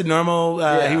well-adjusted, normal,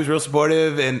 he was real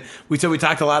supportive, and we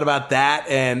talked a lot about that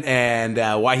and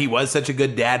why he was such a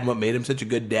good dad and what made him such a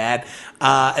good dad.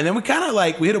 And then we kind of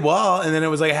we hit a wall, and then it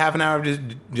was like a half an hour of just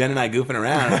Jen and I goofing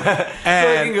around. And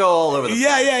so we can go all over the place.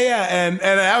 Yeah. And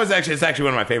it's actually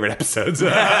one of my favorite episodes.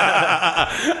 And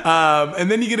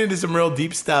then you get into some real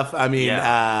deep stuff. I mean,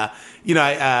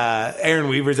 Aaron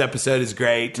Weaver's episode is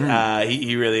great.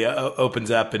 He really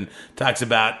opens up and talks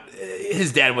about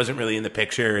his dad wasn't really in the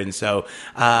picture, and so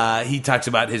he talks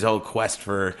about his whole quest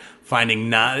for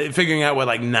figuring out what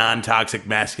like non-toxic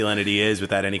masculinity is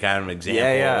without any kind of example.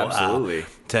 Yeah, absolutely.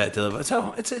 To live.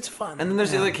 So it's fun. And then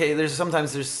there's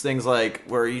sometimes there's things like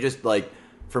where you just like.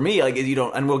 For me, like you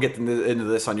don't, and we'll get into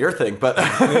this on your thing, but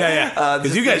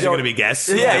because you guys are going to be guests.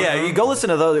 Yeah. You go listen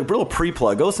to the little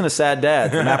pre-plug. Go listen to Sad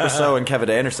Dad, the Matt Brousseau and Kevin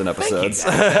Anderson episodes.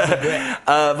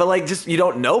 But like, just you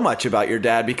don't know much about your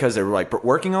dad because they were like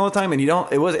working all the time, and you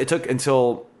don't. It took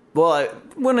until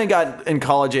when I got in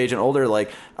college age and older,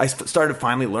 like I started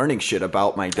finally learning shit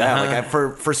about my dad. Like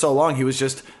for so long, he was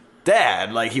just.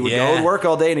 Dad, like he would go to work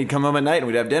all day and he'd come home at night and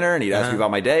we'd have dinner and he'd ask me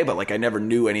about my day, but like I never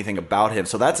knew anything about him,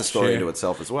 so that's a story into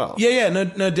itself as well.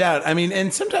 No doubt. I mean,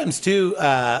 and sometimes too,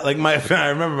 I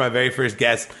remember my very first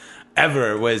guest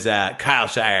ever was Kyle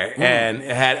Shire, and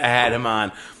I had him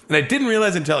on, and I didn't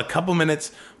realize until a couple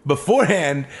minutes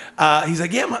beforehand. He's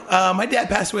like, my dad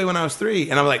passed away when I was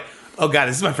 3, and I'm like. Oh God,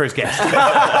 this is my first guest. All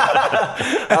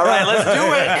right, let's do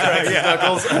it.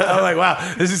 Knuckles. I'm like,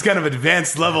 wow, this is kind of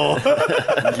advanced level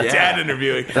dad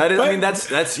interviewing. That is,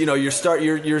 that's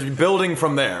you're building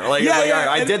from there. Like, all right,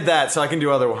 I did that, so I can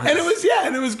do other ones. And it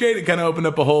was great. It kind of opened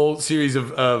up a whole series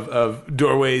of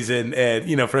doorways, and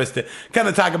for us to kind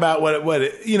of talk about what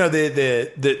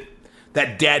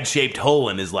that dad shaped hole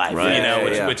in his life,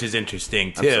 right. Which is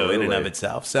interesting too. Absolutely. In and of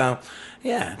itself. So.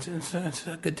 Yeah, it's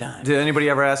a good time. Did anybody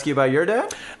ever ask you about your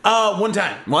dad? One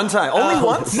time. One time? Only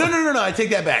once? No. I take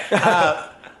that back.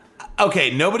 Okay,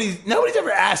 nobody's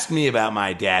ever asked me about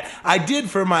my dad. I did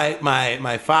for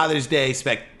my Father's Day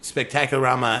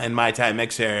Spectacular-Rama and My Time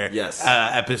Mixer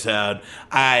episode.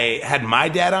 I had my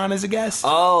dad on as a guest.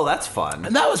 Oh, that's fun.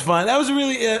 And that was fun. That was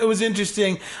really it was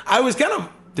interesting. I was kind of.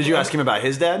 Did you ask him about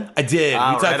his dad? I did. We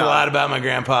talked a lot about my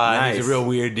grandpa. Nice. He's a real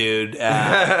weird dude.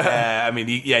 I mean,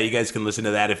 you guys can listen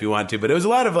to that if you want to. But it was a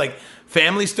lot of like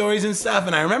family stories and stuff.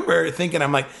 And I remember thinking,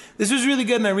 I'm like, this was really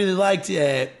good and I really liked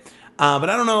it. But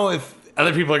I don't know if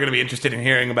other people are going to be interested in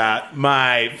hearing about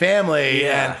my family.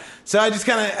 Yeah. And so I just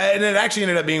kind of, and it actually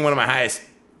ended up being one of my highest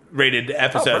rated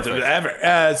episodes ever.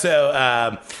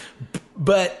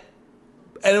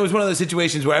 And it was one of those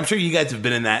situations where I'm sure you guys have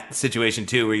been in that situation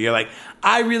too, where you're like,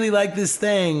 I really like this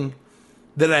thing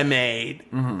that I made.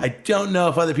 Mm-hmm. I don't know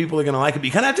if other people are going to like it, but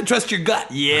you kind of have to trust your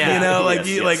gut. Yeah. Like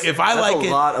if I That's like it.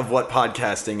 a lot of what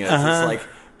podcasting is. It's like,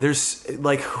 there's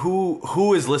like,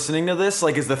 who is listening to this?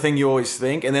 Like, is the thing you always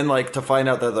think. And then like to find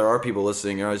out that there are people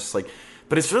listening, you're always just like,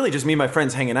 but it's really just me and my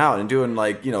friends hanging out and doing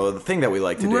like, the thing that we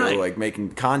like to do, like making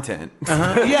content.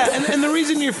 Yeah, and the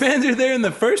reason your fans are there in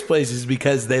the first place is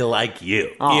because they like you,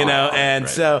 So you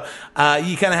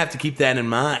kind of have to keep that in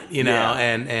mind,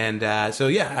 and so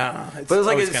but it's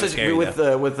like it's such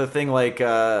with the thing like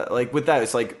with that,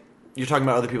 it's like you're talking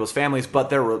about other people's families, but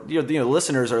they're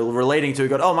listeners are relating to it.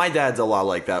 Going, oh, my dad's a lot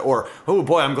like that, or oh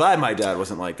boy, I'm glad my dad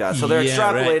wasn't like that. So they're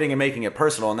extrapolating and making it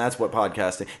personal, and that's what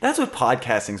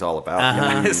podcasting's all about.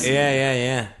 Guys.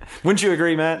 Yeah. Wouldn't you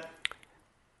agree, Matt?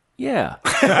 Yeah.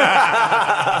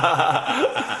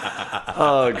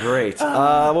 Oh, great.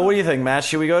 Well, what do you think, Matt?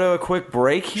 Should we go to a quick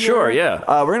break here? Sure, yeah.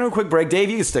 We're going to a quick break. Dave,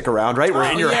 you can stick around, right?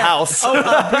 We're in your house.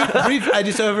 Brief. I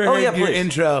just overheard your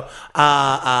intro. We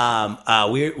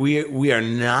are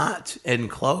not in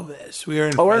Clovis. We are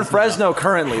in Fresno. We're in Fresno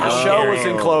currently. The show was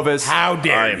in Clovis. How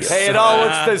dare you? Hey, it all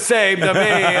looks the same to me.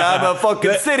 I'm a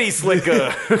fucking city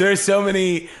slicker. There's so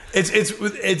many. It's.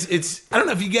 I don't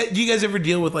know if do you guys ever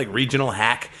deal with like regional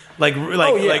hack? Like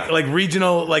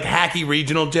regional, like hacky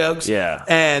regional jokes. Yeah.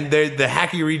 And the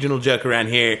hacky regional joke around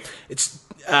here, it's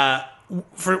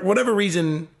for whatever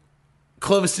reason,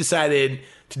 Clovis decided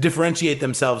to differentiate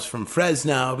themselves from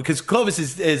Fresno because Clovis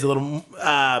is a little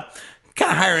kind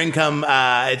of higher income.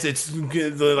 It's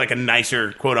like a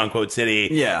nicer quote unquote city.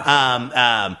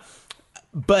 Yeah.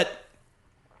 But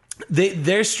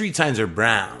their street signs are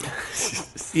brown,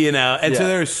 and so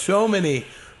there are so many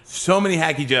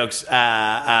hacky jokes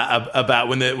about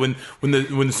when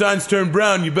the signs turn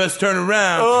brown, you best turn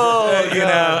around.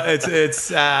 It's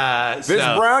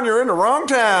Brown, you're in the wrong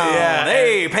town. Yeah,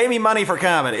 hey, pay me money for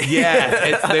comedy.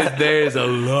 Yeah, there's a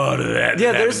lot of that.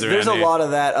 Yeah, there's a lot of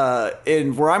that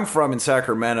in where I'm from in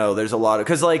Sacramento. There's a lot of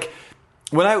because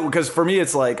for me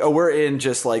it's like we're in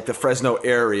just like the Fresno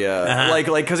area, like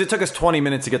because it took us 20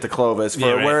 minutes to get to Clovis,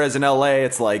 whereas in LA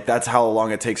it's like that's how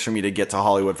long it takes for me to get to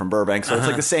Hollywood from Burbank, so it's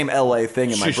like the same LA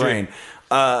thing in my brain.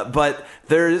 But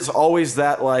there's always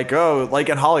that like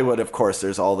in Hollywood of course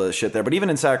there's all the shit there, but even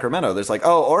in Sacramento there's like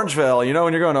Orangevale,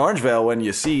 when you're going to Orangevale when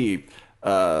you see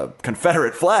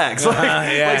Confederate flags,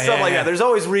 like stuff like that. There's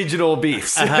always regional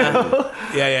beefs. You know?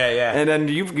 Yeah. And then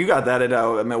you got that at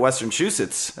Western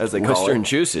Massachusetts, as they call it.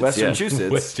 Western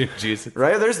Massachusetts.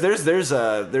 Right?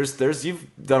 There's you've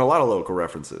done a lot of local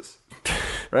references.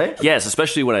 Right? Yes,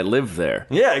 especially when I lived there.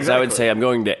 Yeah, 'Cause exactly. I would say I'm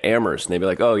going to Amherst, and they'd be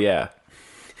like, "Oh yeah,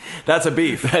 That's a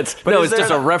beef. it's is there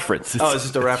just a reference." Oh, it's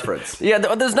just a reference. Yeah,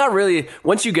 there's not really.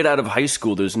 Once you get out of high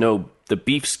school, the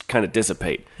beefs kind of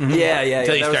dissipate. Yeah.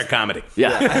 Until you that was- start comedy.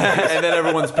 Yeah. And then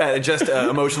everyone's just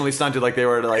emotionally stunted like they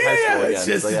were at like high school again. It's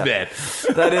just So, as bad.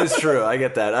 That is true. I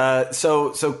get that.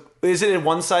 So is it a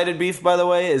one-sided beef, by the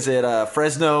way? Is it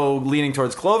Fresno leaning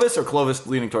towards Clovis or Clovis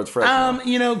leaning towards Fresno?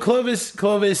 Clovis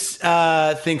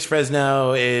thinks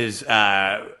Fresno is.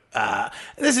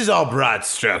 This is all broad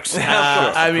strokes.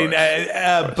 But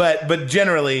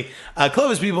generally,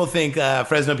 Clovis people think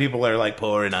Fresno people are like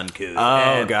poor and uncouth.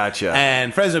 Oh, gotcha.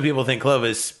 And Fresno people think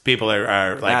Clovis people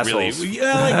are like Assholes. really,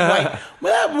 like white,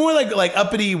 well, more like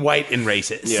uppity, white, and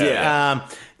racist. Yeah.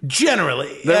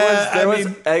 Generally, There was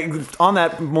on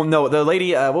that note, the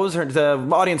lady, what was her, the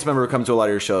audience member who comes to a lot of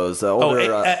your shows,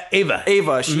 Ava.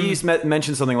 Ava, she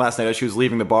mentioned something last night as she was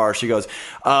leaving the bar. She goes,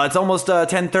 it's almost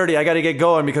 10:30. I got to get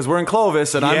going because we're in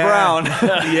Clovis and I'm brown.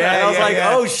 And I was like,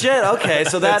 oh shit, okay.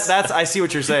 So that's I see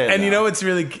what you're saying. And now. you know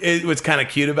what's kind of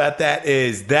cute about that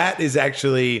is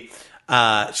actually.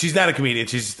 She's not a comedian;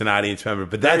 she's just an audience member.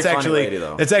 But that's Very funny actually lady,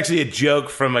 though. that's actually a joke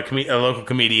from a local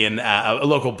comedian, a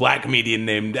local black comedian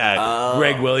named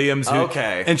Greg Williams.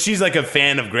 Okay. And she's like a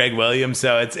fan of Greg Williams,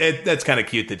 so that's kind of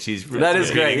cute that she's. That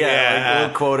is great, yeah.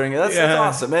 Like, quoting. That's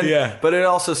awesome. And, But it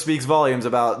also speaks volumes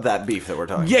about that beef that we're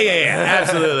talking about. Yeah,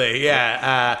 absolutely,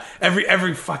 yeah.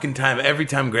 Every fucking time, every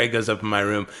time Greg goes up in my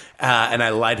room and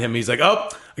I light him, he's like, "Oh,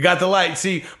 I got the light."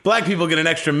 See, black people get an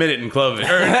extra minute in Clovis.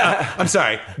 I'm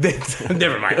sorry,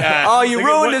 never mind. You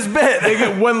ruined his bit. They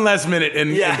get one less minute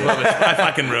in Clovis. I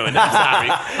fucking ruined it.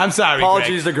 I'm sorry.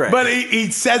 Apologies to Greg. But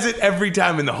he says it every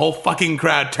time, and the whole fucking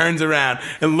crowd turns around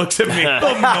and looks at me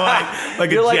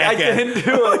like You're a like, jackass. I didn't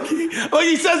do it. Like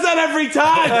he says that every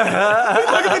time.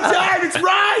 Look at the time. It's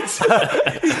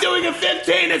right. He's doing a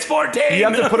 15. It's 14. You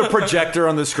have to put a projector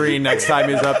on the screen next time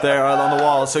he's up there on the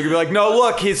wall. So you'll be like, no,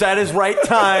 look, he's at his right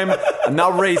time. I'm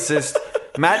not racist.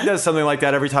 Matt does something like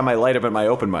that every time I light him at my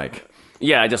open mic.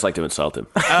 Yeah, I just like to insult him.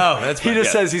 Oh, that's He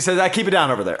just says, I keep it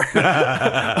down over there.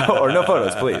 Or no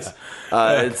photos, please.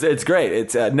 It's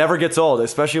great. It never gets old,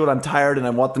 especially when I'm tired and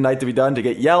I want the night to be done, to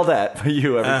get yelled at by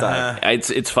you every time.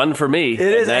 It's fun for me. It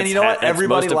is, and you know what? That's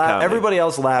most of comedy. Everybody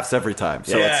else laughs every time.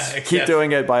 So keep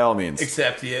doing it by all means.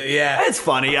 Except you, yeah. It's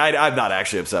funny. I'm not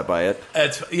actually upset by it. I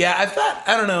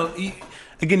don't know.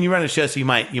 Again, you run a show, so you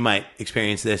might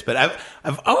experience this, but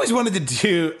I've always wanted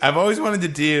to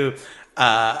do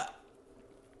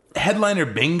headliner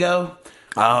bingo.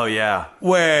 Oh yeah.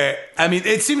 Where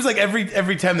it seems like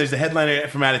every time there's a headliner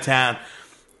from out of town,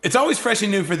 it's always fresh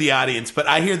and new for the audience. But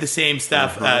I hear the same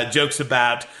stuff, jokes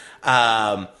about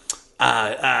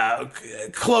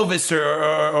Clovis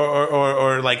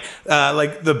or like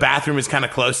the bathroom is kind of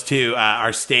close to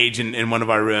our stage in one of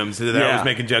our rooms. So they're always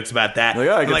making jokes about that.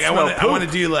 I want to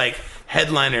do like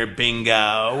headliner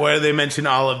bingo where they mention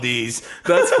all of these.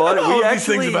 That's funny. all of these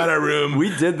things about our room.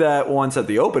 We did that once at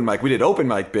the open mic. We did open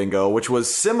mic bingo, which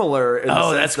was similar. In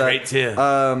the sense that's great too.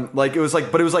 But it was like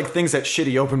things that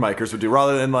shitty open micers would do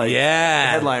rather than like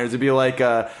headliners. It'd be like,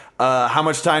 how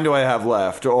much time do I have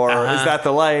left? Or is that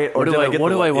the light? Or What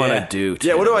do I want to do?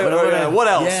 Yeah, what else?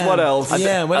 Yeah. What else?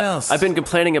 What else? I've been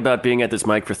complaining about being at this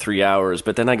mic for 3 hours,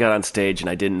 but then I got on stage and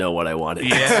I didn't know what I wanted to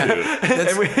do.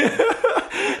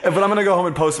 But I'm going to go home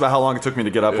and post about how long it took me to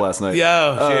get up last night. We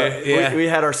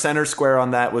had our center square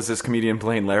on that was this comedian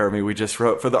Blaine Laramie. We just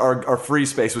wrote for our free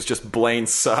space was just Blaine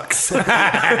sucks.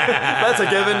 That's a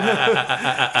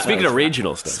given. Speaking of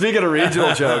regional stuff. Speaking of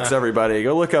regional jokes, everybody,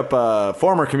 go look up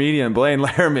former comedian Blaine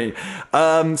Laramie.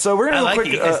 So we're going to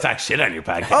you guys talk shit on your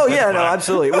podcast. Oh yeah, no,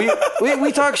 absolutely.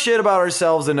 We talk shit about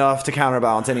ourselves enough to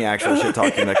counterbalance any actual shit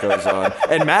talking that goes on.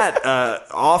 And Matt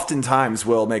oftentimes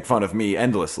will make fun of me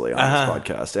endlessly on this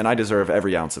podcast, and I deserve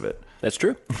every ounce of it. That's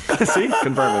true. See,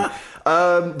 confirming.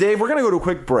 Dave, we're gonna go to a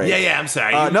quick break. Yeah, I'm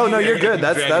sorry. No, you're good.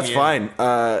 That's fine.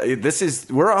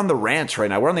 We're on the ranch right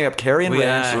now. We're on the Upcarian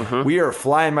Ranch. are. We are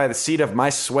flying by the seat of my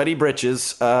sweaty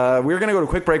britches. We're gonna go to a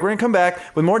quick break. We're gonna come back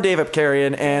with more Dave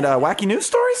Upcarian and wacky news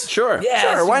stories. Sure. Yeah,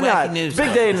 Sure. some Why wacky not? news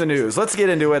Big stories. day in the news. Let's get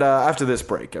into it after this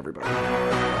break, everybody.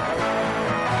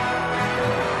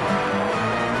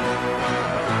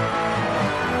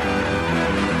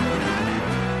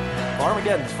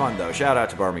 Barmageddon's fun, though. Shout out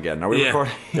to Barmageddon. Are we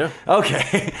recording? Yeah.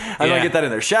 Okay. I'm going to get that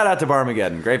in there. Shout out to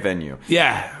Barmageddon. Great venue.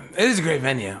 Yeah. It is a great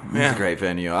venue. It's a great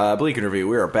venue. Bleak Interview,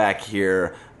 we are back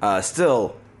here,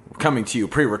 still coming to you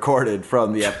pre-recorded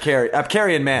from the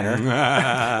Apkarian Manor.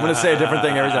 I'm going to say a different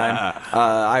thing every time.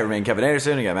 I remain Kevin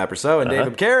Anderson. You got Matt Brousseau and Dave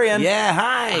Apkarian. Yeah,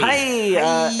 hi. Hi.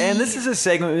 And this is a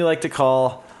segment we like to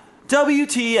call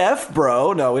WTF,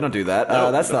 bro. No, we don't do that.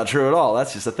 That's not true at all.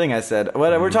 That's just a thing I said.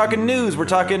 We're talking news. We're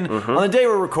talking, on the day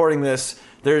we're recording this,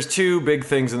 there's two big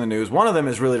things in the news. One of them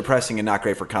is really depressing and not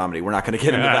great for comedy. We're not going to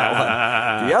get into that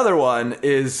one. The other one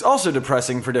is also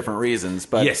depressing for different reasons,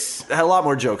 but yes, a lot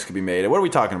more jokes could be made. What are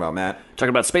we talking about, Matt? Talking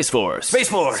about Space Force. Space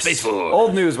Force.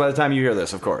 Old news by the time you hear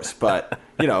this, of course. But,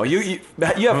 you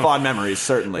have fond memories,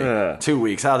 certainly. 2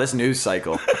 weeks. This news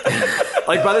cycle.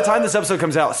 Like, by the time this episode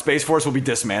comes out, Space Force will be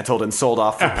dismantled and sold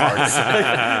off for parts.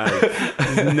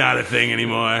 Not a thing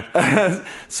anymore.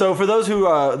 So for those who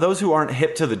aren't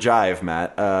hip to the jive,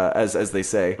 Matt, as they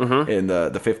say in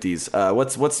the 50s,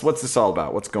 what's this all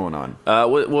about? What's going on?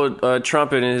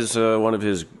 Trump in his one of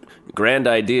his grand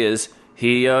ideas,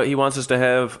 he wants us to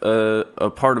have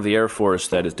a part of the Air Force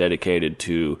that is dedicated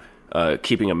to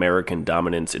keeping American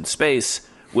dominance in space,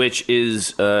 which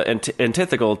is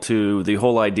antithetical to the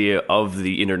whole idea of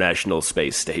the International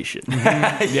Space Station.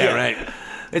 Yeah, right.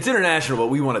 It's international, but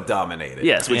we want to dominate it.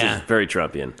 Yes, which is very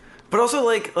Trumpian. But also,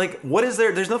 like, what is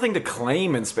there? There's nothing to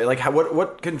claim in space. Like,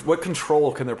 what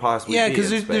control can there possibly be? Yeah,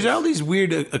 because there's all these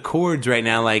weird accords right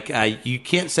now. Like, you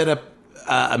can't set up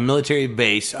a military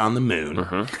base on the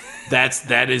moon.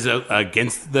 That is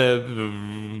against the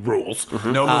rules.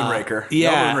 No moonraker.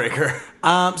 Yeah. No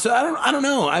moonraker. So I don't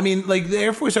know. I mean, like, the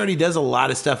Air Force already does a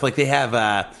lot of stuff. Like, they have.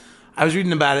 I was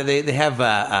reading about it. They have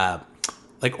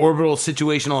like orbital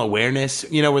situational awareness.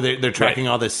 Where they're tracking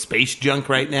all this space junk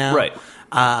right now. Right.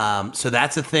 So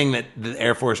that's a thing that the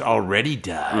Air Force already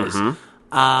does.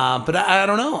 But I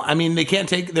don't know. I mean,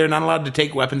 they're not allowed to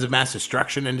take weapons of mass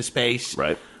destruction into space.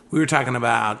 Right. We were talking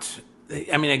about,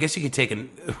 I mean, I guess you could take an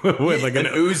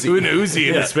Uzi. An Uzi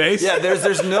into space. Yeah,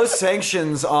 there's no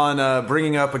sanctions on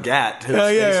bringing up a GAT to the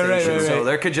space station, right. so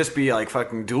there could just be like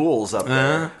fucking duels up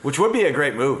there, which would be a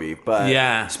great movie.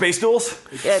 But space duels,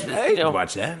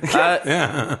 Watch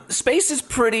that. Space is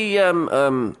pretty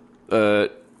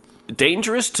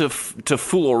dangerous to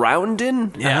fool around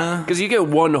in. Yeah. Because you get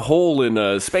one hole in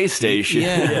a space station.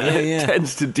 Yeah. It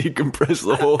tends to decompress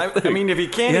the whole thing. I mean, if you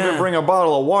can't even bring a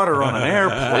bottle of water on an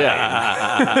airplane,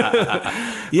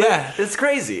 it's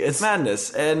crazy. It's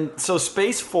madness. And so,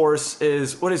 Space Force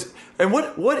is what is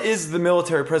the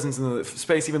military presence in the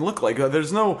space even look like?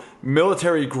 There's no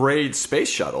military grade space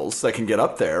shuttles that can get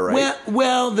up there, right?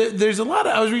 Well, there's a lot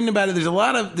of. I was reading about it. There's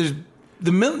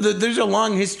a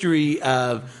long history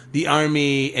of the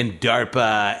Army and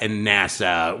DARPA and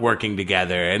NASA working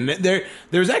together, and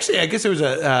there's actually, I guess there was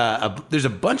there's a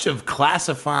bunch of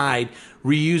classified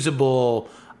reusable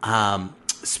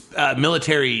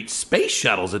military space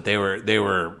shuttles that they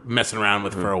were messing around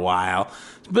with for a while.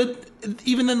 But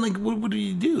even then, like, what do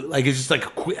you do? Like, it's just like,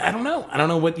 I don't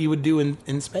know what you would do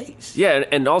in space. Yeah,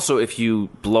 and also if you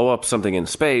blow up something in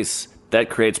space, that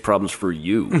creates problems for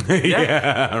you.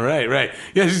 Yeah, right.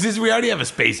 Yeah, we already have a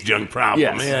space junk problem.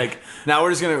 Yes. Like, now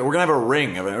we're gonna have a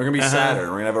ring of it. We're gonna be Saturn.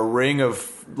 We're gonna have a ring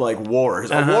of like wars,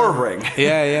 a war ring.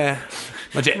 Yeah.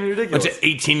 Bunch of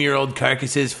 18-year-old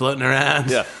carcasses floating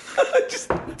around. Yeah.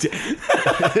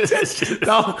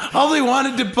 All they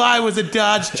wanted to buy was a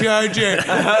Dodge Charger.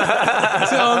 That's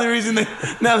the only reason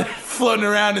now they're floating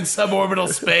around in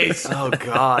suborbital space. Oh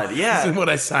God, yeah. This isn't what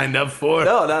I signed up for.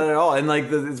 No, not at all. And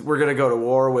like, we're gonna go to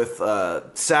war with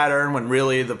Saturn when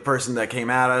really the person that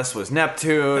came at us was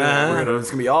Neptune.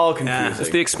 It's gonna be all confusing. It's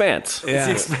the Expanse. Yeah.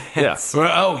 It's the Expanse.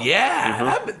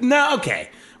 Yeah. No, okay.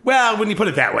 Well, when you put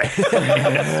it that way,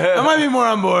 I might be more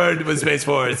on board with Space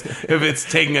Force if it's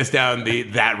taking us down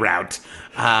that route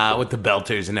with the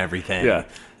belters and everything. Yeah.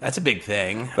 That's a big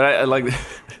thing. But I like...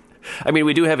 I mean,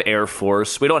 we do have Air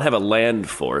Force. We don't have a land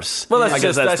force. Well, that's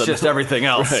just everything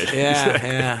else. Right.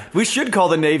 Yeah. We should call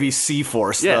the Navy Sea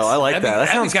Force, Yes. though. I like that. That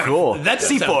sounds cool. That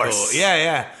Sea sound Force. Cool.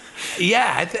 Yeah.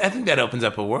 Yeah, I think that opens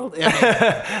up a world. I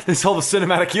mean, This whole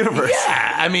cinematic universe.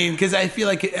 yeah, I mean, because I feel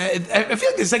like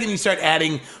the second you start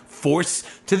adding force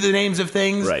to the names of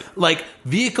things, right, like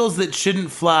vehicles that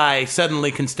shouldn't fly suddenly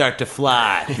can start to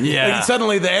fly. Yeah. Like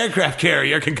suddenly the aircraft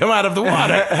carrier can come out of the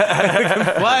water and it can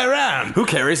fly around. Who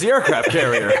carries the aircraft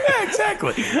carrier? Yeah,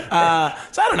 exactly. So I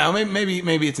don't know.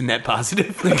 Maybe it's a net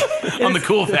positive on the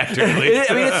cool factor. At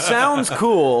least. I mean, it sounds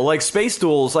cool. Like Space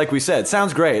Duels, like we said,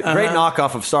 sounds great. Great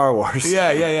knockoff of Star Wars.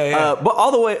 Yeah. But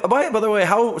all the way, by the way,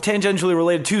 how tangentially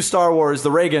related to Star Wars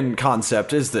the Reagan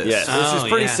concept is this? Yes. This is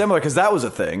pretty similar because that was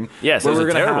a thing. Yes, it was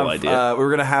a terrible idea. We were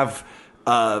going to have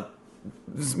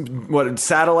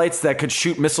satellites that could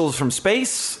shoot missiles from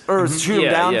space or shoot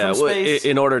them down from space?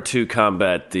 In order to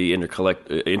combat the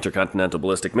intercontinental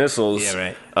ballistic missiles,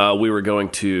 we were going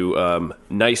to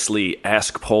nicely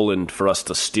ask Poland for us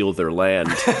to steal their land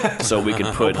so we could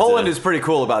put... Poland is pretty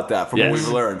cool about that from what we've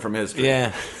learned from history.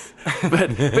 Yeah.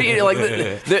 but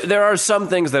there are some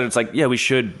things that it's like, we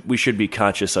should be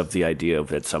conscious of the idea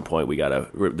of at some point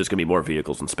there's gonna be more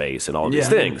vehicles in space and all of these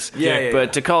things.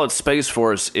 But to call it Space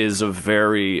Force is a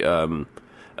very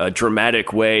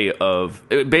dramatic way of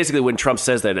basically when Trump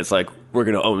says that, it's like we're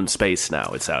gonna own space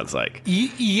now. It sounds like.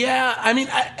 Yeah, I mean,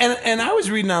 I was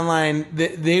reading online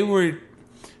that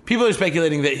people are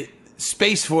speculating that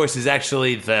Space Force is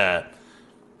actually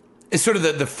it's sort of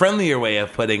the friendlier way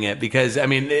of putting it, because I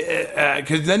mean,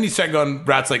 because then you start going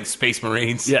routes like Space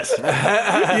Marines. Yes,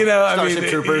 Starship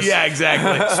Troopers. Yeah,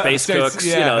 exactly. Space cooks.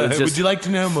 Yeah. Would you like to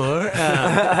know more?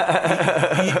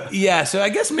 Yeah. So I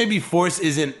guess maybe force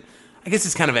isn't. I guess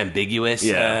it's kind of ambiguous.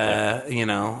 Yeah.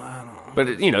 But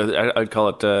I'd call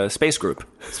it Space Group.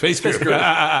 Space Group.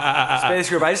 Space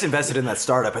Group. I just invested in that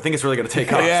startup. I think it's really going to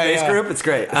take off. Space Group. It's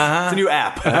great. It's a new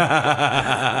app.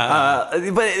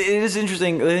 But it is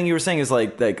interesting. The thing you were saying is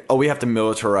like, we have to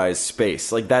militarize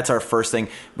space. Like that's our first thing.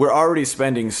 We're already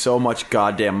spending so much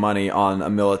goddamn money on a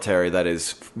military that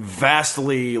is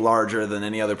vastly larger than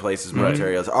any other place's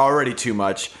military. It's already too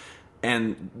much.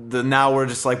 And now we're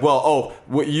just like,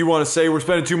 what you want to say we're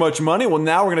spending too much money? Well,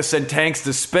 now we're going to send tanks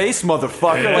to space,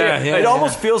 motherfucker. It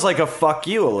almost feels like a fuck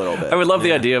you a little bit. I would love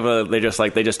the idea of they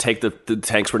just take the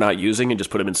tanks we're not using and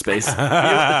just put them in space.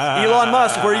 Elon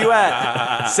Musk, where you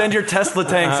at? Send your Tesla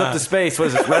tanks up to space. What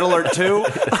is this, Red Alert 2?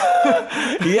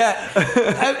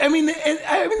 Yeah. I mean,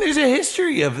 there's a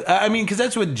history of, because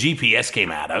that's what GPS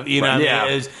came out of. It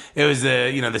was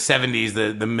the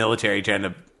 70s, the military trying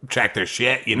to track their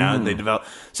shit, they develop.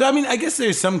 So, I guess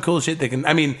there's some cool shit they can,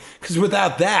 because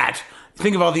without that,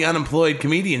 think of all the unemployed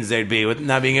comedians there'd be with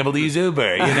not being able to use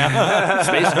Uber,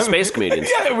 Space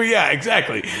comedians. Yeah,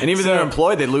 exactly. And even if they're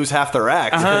employed, they'd lose half their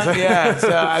act. Yeah,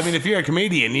 so, if you're a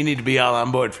comedian, you need to be all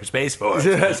on board for Space Force.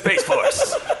 Space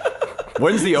Force.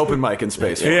 When's the open mic in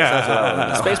Space Force? Yeah. That's what I want to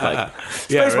know. Space mic.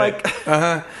 Space mic.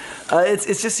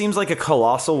 It just seems like a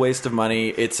colossal waste of money.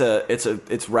 It's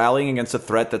rallying against a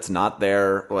threat that's not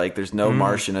there. Like there's no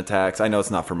Martian attacks. I know it's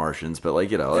not for Martians, but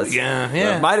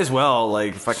might as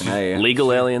well fucking hey.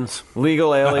 Legal aliens.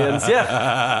 Yeah.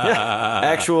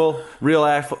 Actual real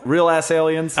ass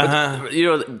aliens.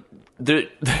 The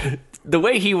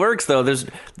way he works though,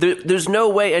 there's no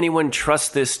way anyone trusts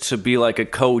this to be like a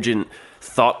cogent,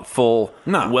 thoughtful,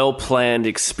 well-planned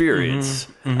experience.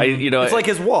 It's like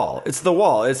his wall. It's the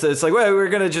wall. It's like, we're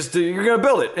gonna you're gonna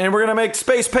build it, and we're gonna make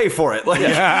space pay for it. Like,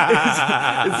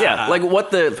 like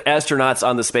what the astronauts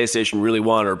on the space station really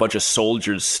want are a bunch of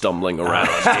soldiers stumbling around.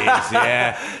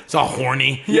 It's all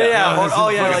horny.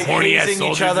 Like hazing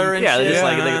each other. And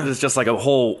shit. It's just like a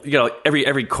whole.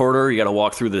 Every quarter you got to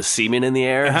walk through the semen in the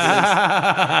air.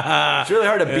 It's really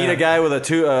hard to beat a guy with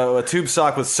a tube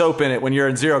sock with soap in it when you're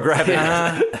in zero gravity.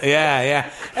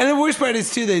 Yeah. And the worst part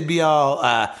is too, they'd be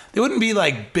all. They wouldn't be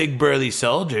like big burly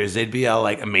soldiers. They'd be all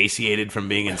like emaciated from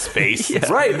being in space.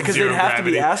 Right, because they'd have to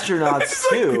be astronauts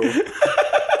too.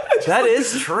 That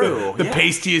is true. The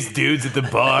pastiest dudes at the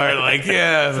bar,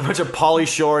 There's a bunch of Pauly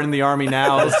Shore in the Army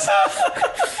now.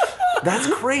 That's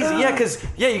crazy. Yeah, because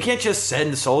you can't just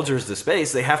send soldiers to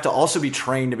space. They have to also be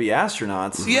trained to be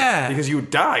astronauts. Yeah, because you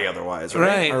would die otherwise,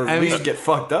 right? Or at least get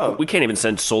fucked up. We can't even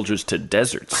send soldiers to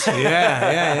deserts.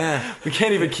 Yeah. We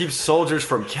can't even keep soldiers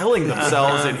from killing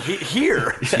themselves in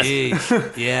here.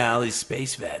 Jeez. Yeah, all these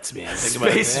space vets, man.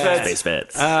 Space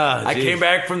vets. I came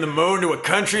back from the moon to a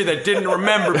country that didn't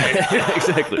remember me.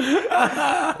 Exactly.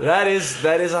 That is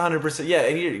 100%. Yeah,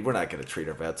 and we're not going to treat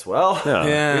our vets well. No.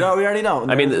 Yeah. We already know.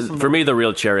 For me, the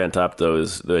real cherry on top, though,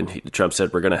 is when Trump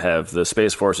said we're going to have the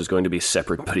Space Force is going to be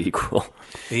separate but equal.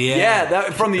 Yeah,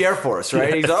 that from the Air Force,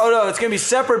 right? He's like, it's going to be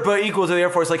separate but equal to the Air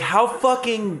Force. Like, how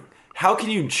can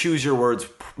you choose your words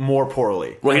more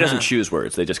poorly? Well, he doesn't choose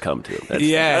words; they just come to him. I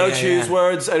don't choose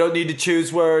words. I don't need to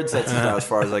choose words. That's about as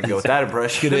far as I can go with that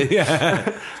impression.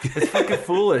 It's fucking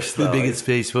foolish, though. The biggest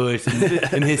Space Force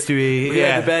in history. We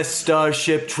had the best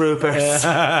Starship Troopers. We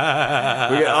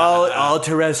got all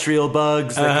terrestrial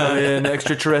bugs that come in.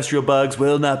 Extraterrestrial bugs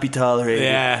will not be tolerated.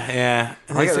 Yeah.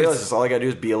 I realize all I got to do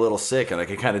is be a little sick, and I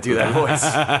can kind of do that voice.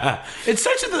 It's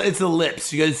the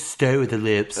lips. You got to start with the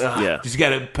lips. Just got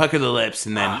to pucker the lips,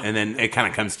 and then it kind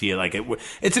of comes to you like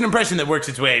it's an impression that works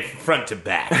its way front to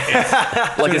back.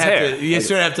 Like his hair. You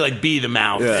sort of have to be the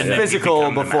mouth. And then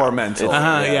physical before mental.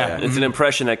 It's an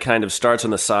impression that kind of starts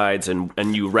on the sides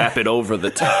and you wrap it over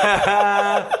the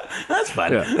top. That's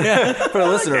fun. Yeah. For the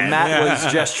listener, Matt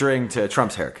was gesturing to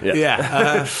Trump's haircut.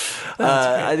 Yeah.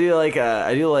 I do like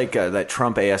that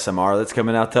Trump ASMR that's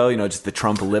coming out though. You know, just the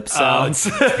Trump lip sounds.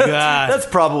 God. That's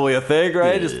probably a thing,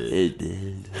 right? Just,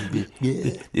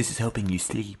 This is helping you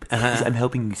sleep. I'm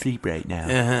helping you sleep right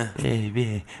now.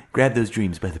 Grab those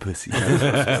dreams by the pussy.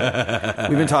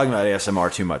 we've been talking about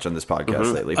ASMR too much on this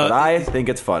podcast lately, but I think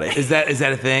it's funny. Is that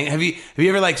a thing? Have you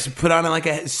ever like put on like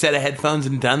a set of headphones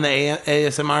and done the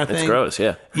ASMR thing? It's gross,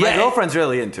 yeah. My girlfriend's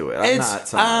really into it. I'm not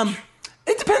so much.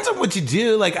 It depends on what you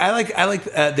do. Like I like.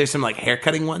 There's some like hair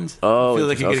cutting ones. Oh, I feel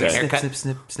like you're getting a okay. haircut. Snip,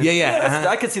 snip, snip. Yeah.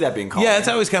 I could see that being called. Yeah, it's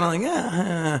always kind of like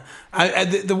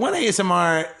the one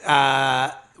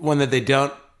ASMR one that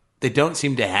they don't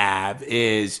seem to have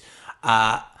is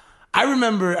I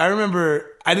remember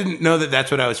I didn't know that that's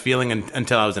what I was feeling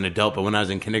until I was an adult. But when I was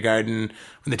in kindergarten,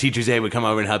 when the teacher's aide would come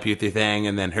over and help you with your thing,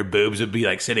 and then her boobs would be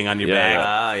like sitting on your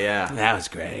back. yeah. That was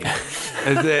great.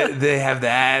 they have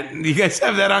that. You guys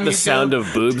have that on The YouTube? sound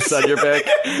of boobs on your back.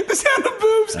 The sound of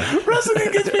boobs wrestling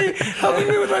against me, helping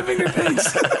me with my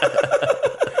fingertips.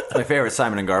 It's my favorite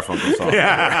Simon and Garfunkel song.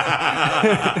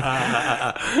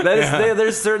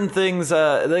 There's certain things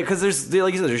because there's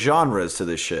like you said, there's genres to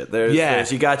this shit.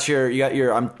 There's you got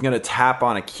your I'm gonna tap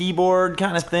on a keyboard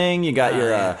kind of thing. You got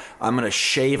your I'm gonna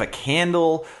shave a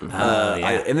candle.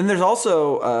 And then there's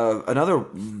also another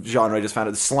genre I just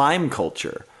found, slime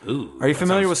culture. Ooh, are you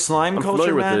familiar with slime I'm culture,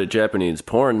 familiar Matt? with the Japanese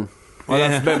porn. Well,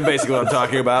 that's basically what I'm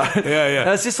talking about. Yeah. And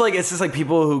it's just like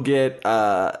people who get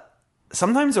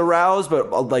sometimes aroused,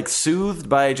 but like soothed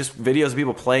by just videos of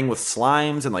people playing with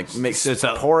slimes and like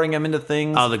pouring them into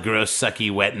things. All the gross,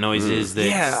 sucky, wet noises.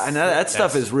 And that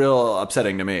stuff is real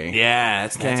upsetting to me. Yeah,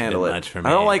 that's Can't a handle bit it. much for me.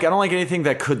 I don't like anything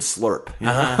that could slurp. You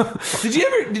know?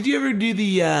 Did you ever do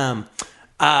the?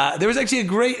 There was actually a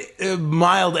great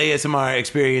mild ASMR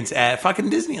experience at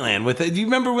fucking Disneyland. Do you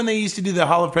remember when they used to do the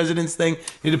Hall of Presidents thing?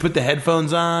 You had to put the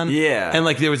headphones on. Yeah. And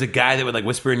like there was a guy that would like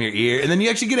whisper in your ear, and then you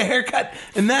actually get a haircut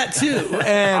in that too.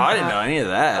 And I didn't know any of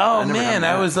that. oh I never man, done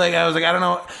that. I was like, I don't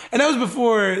know. And that was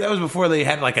before they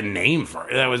had like a name for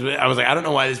it. I was like, I don't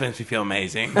know why this makes me feel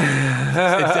amazing. It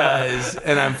does,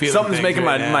 and I'm feeling Something's things making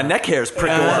right my now. neck hairs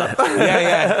prickle up.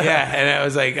 Yeah. And I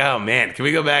was like, oh man, can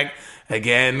we go back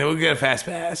again? We'll get a fast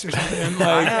pass or something.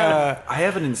 Like, I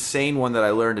have an insane one that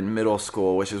I learned in middle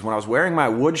school, which is when I was wearing my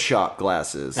woodshop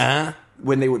glasses.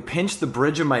 When they would pinch the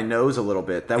bridge of my nose a little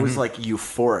bit, that was like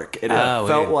euphoric. It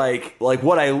felt weird. like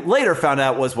what I later found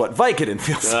out was what Vicodin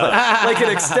feels like an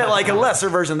extent, like a lesser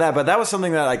version of that. But that was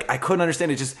something that like I couldn't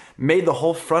understand. It just made the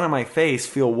whole front of my face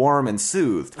feel warm and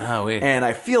soothed. Oh, weird. And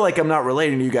I feel like I'm not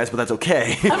relating to you guys, but that's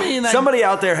okay. I mean, somebody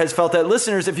out there has felt that.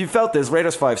 Listeners, if you felt this, rate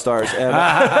us 5 stars and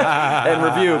and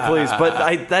review, please.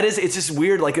 But it's just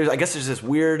weird. Like I guess there's this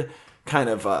weird kind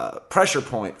of pressure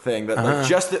point thing that like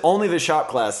just only the shop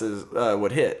classes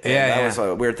would hit. And that was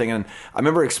a weird thing. And I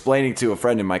remember explaining to a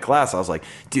friend in my class, I was like,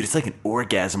 dude, it's like an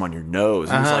orgasm on your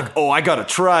nose. And he was like, oh, I gotta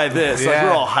try this. Like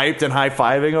we're all hyped and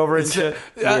high-fiving over it and shit.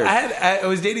 I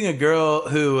was dating a girl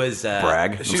who was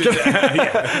brag. She was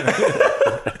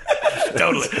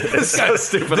totally. It's so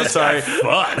stupid. I'm sorry.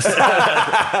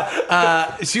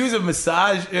 She was a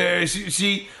massage.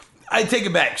 She I take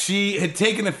it back. She had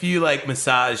taken a few like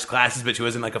massage classes, but she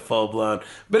wasn't like a full blown.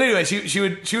 But anyway, she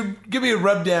would give me a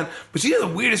rub down. But she had the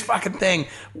weirdest fucking thing.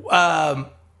 And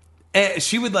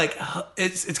she would like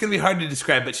it's gonna be hard to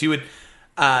describe, but she would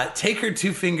take her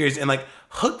 2 fingers and like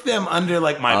hook them under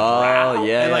like my brow,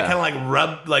 and like kind of like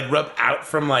rub out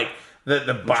from like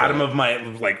the bottom of my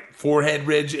like forehead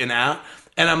ridge and out.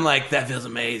 And I'm like, that feels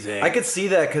amazing. I could see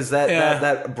that because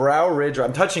that brow ridge.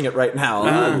 I'm touching it right now.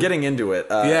 I'm getting into it.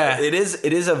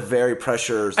 It is a very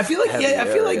pressure. I feel like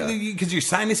because your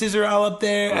sinuses are all up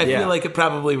there. I feel like it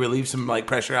probably relieves some like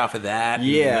pressure off of that.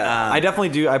 Yeah, I definitely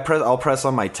do. I'll press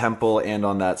on my temple and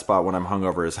on that spot when I'm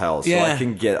hungover as hell. So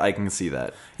I can see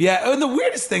that. Yeah, and the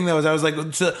weirdest thing though is I was like,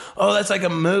 that's like a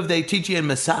move they teach you in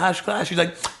massage class. She's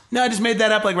like, no, I just made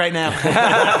that up like right now.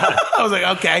 I was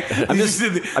like, okay. I'm just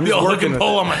hook and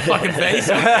pull on my fucking face.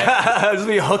 Just let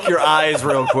me hook your eyes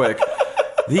real quick.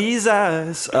 These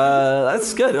eyes.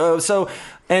 That's good.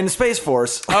 And Space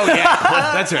Force. Oh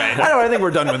yeah, that's right. I think we're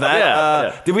done with that.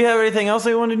 Yeah. Did we have anything else that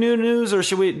we want to new news, or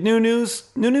should we new news?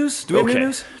 New news? Do we have new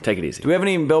news? Take it easy. Do we have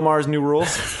any Bill Maher's new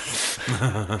rules?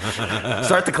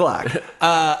 Start the clock.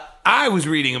 I was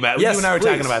reading about. Yes, you and I were please.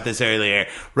 talking about this earlier.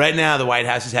 Right now, the White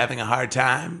House is having a hard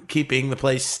time keeping the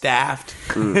place staffed,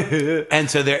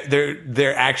 and so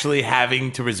they're actually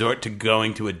having to resort to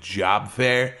going to a job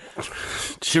fair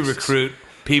to recruit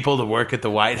people to work at the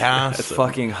White House. It's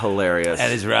fucking hilarious. That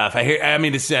is rough. I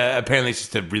mean, it's apparently it's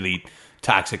just a really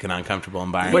toxic and uncomfortable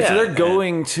environment. Wait, so they're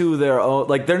going to their own,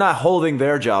 like they're not holding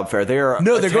their job fair. They're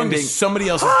they're going to attending- somebody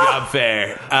else's job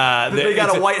fair. They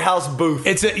got a White House booth.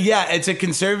 It's a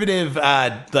conservative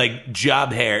like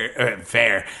job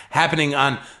fair happening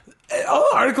on. All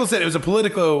the article said it was a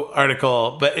Politico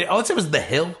article, but all it said was the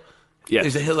Hill. Yes.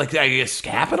 There's a hill, like I guess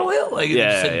Capitol Hill. Like, it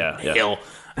just said Hill.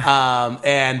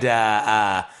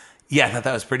 Yeah, I thought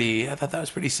that was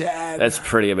pretty sad. That's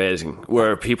pretty amazing.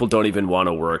 Where people don't even want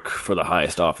to work for the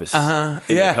highest office in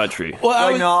the country.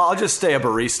 Well, no, I'll just stay a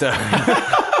barista.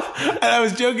 And I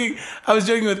was joking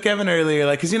with Kevin earlier,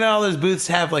 like, because all those booths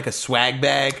have like a swag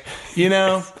bag,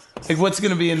 like what's going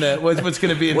to be in the what's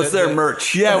going to be in What's their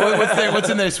merch? Yeah, what's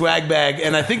in their swag bag?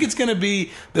 And I think it's going to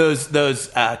be those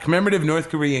commemorative North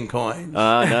Korean coins.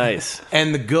 Nice.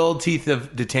 And the gold teeth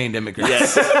of detained immigrants.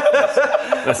 Yes.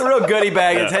 That's a real goodie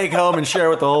bag to take home and share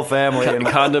with the whole family. And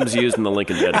Condoms used in the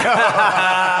Lincoln Jet.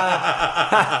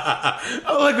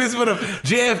 Oh, look, this is one of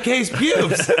JFK's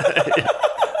pubes.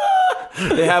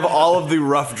 they have all of the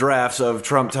rough drafts of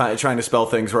Trump trying to spell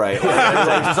things right.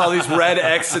 Like, just all these red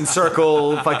X and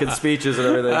circle fucking speeches and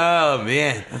everything. Oh,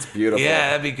 man. That's beautiful.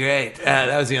 Yeah, that'd be great.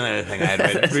 That was the only other thing I had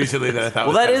read recently that I thought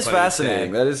was Well, that kind of is funny to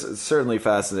fascinating. say. That is certainly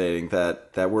fascinating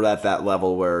that we're at that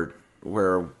level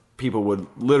where people would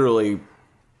literally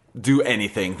do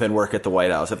anything than work at the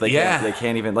White House if they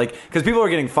can't even, like, because people are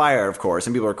getting fired, of course,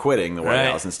 and people are quitting the White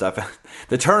House and stuff.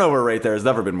 The turnover rate there has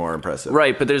never been more impressive.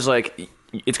 Right, but there's like,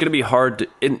 it's going to be hard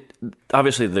to,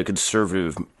 obviously the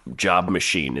conservative job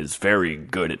machine is very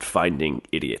good at finding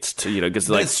idiots to, because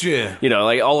like, That's true.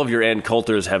 Like all of your Ann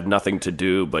Coulters have nothing to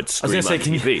do but scream I was going to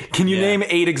say, on TV. can you name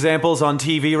 8 examples on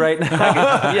TV right now?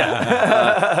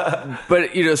 Yeah. But,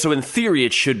 so in theory,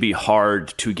 it should be hard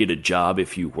to get a job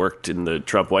if you worked in the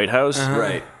Trump White House.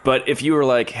 Right. But if you were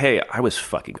like, hey, I was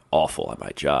fucking awful at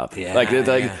my job.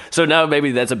 Yeah. So now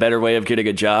maybe that's a better way of getting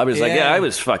a job. It's like, I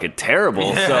was fucking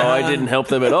terrible, so I didn't help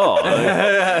them at all.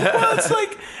 Well, it's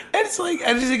like I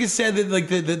just think it's sad that like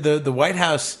the White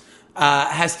House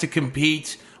has to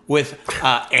compete with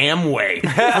Amway for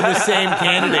the same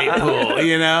candidate pool,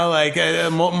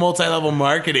 like multi-level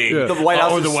marketing. The White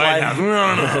House or is the White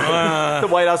House. The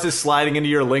White House is sliding into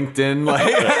your LinkedIn. Like,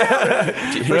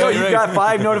 you got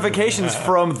 5 notifications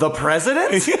from the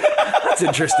president? That's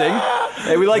interesting.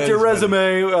 Hey, we liked your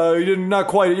resume. You're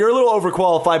a little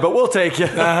overqualified, but we'll take you.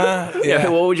 Yeah.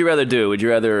 What would you rather do? Would you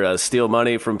rather steal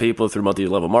money from people through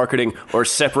multi-level marketing or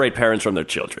separate parents from their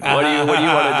children? What do you want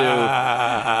to do?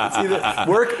 It's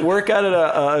either work out at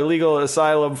a legal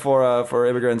asylum for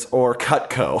immigrants or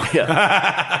Cutco.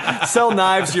 Yeah. Sell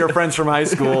knives to your friends from high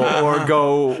school or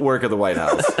go work at the White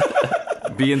House.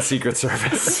 Be in Secret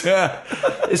Service.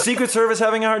 Is Secret Service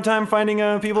having a hard time finding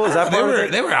people? Is that part of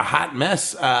it? They were a hot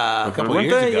mess a couple of Weren't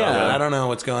years they? ago. Yeah. I don't know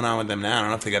what's going on with them now. I don't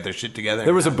know if they got their shit together.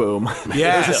 There was a boom.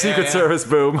 Yeah. There was a Secret Service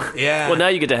boom. Yeah. Well, now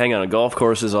you get to hang out on golf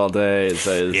courses all day. It's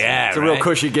It's a real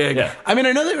cushy gig. Yeah. I mean,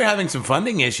 I know they were having some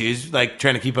funding issues, like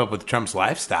trying to keep up with Trump's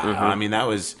lifestyle. Mm-hmm. I mean, that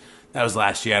was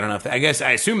last year. I don't know if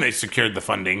I assume they secured the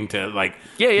funding to like.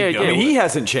 Yeah. keep going I mean, he with-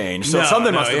 hasn't changed, so No,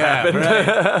 something no, must have yeah, happened.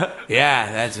 right.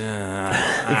 Yeah, that's.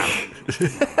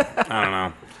 I don't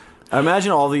know. I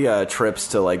imagine all the trips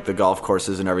to like the golf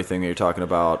courses and everything that you're talking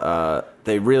about.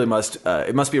 They really must.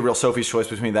 It must be a real Sophie's choice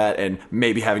between that and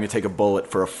maybe having to take a bullet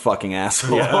for a fucking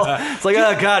asshole. It's like,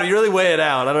 oh god, you really weigh it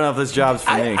out. I don't know if this job's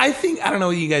for me. I think I don't know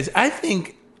what you guys.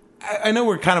 I know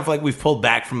we're kind of like we've pulled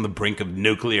back from the brink of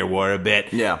nuclear war a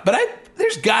bit. Yeah. But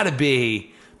there's got to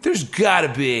be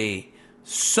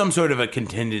some sort of a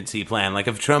contingency plan. Like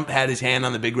if Trump had his hand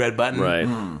on the big red button, Right.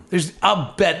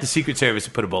 I'll bet the Secret Service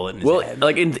would put a bullet in his Well, head.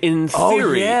 like in Oh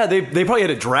theory. yeah, they probably had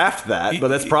to draft that, but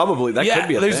that's probably that could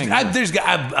be a thing. I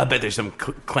bet there's some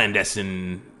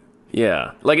clandestine.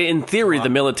 Yeah. Like in theory, the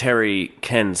military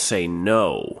can say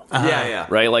no. Yeah.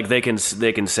 Right, like they can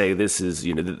say this is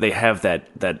they have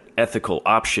that ethical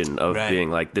option of Right.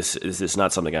 being like this is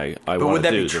not something I But want would to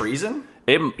that do. be treason?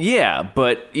 Yeah,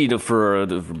 but for a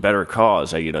better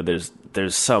cause,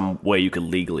 there's some way you could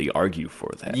legally argue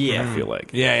for that. Yeah. I feel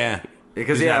like Yeah.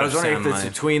 Because He's I not was of wondering if sound it's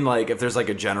mind. between like if there's like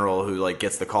a general who like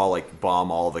gets the call like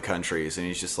bomb all the countries and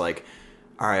he's just like,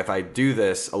 all right, if I do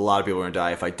this, a lot of people are gonna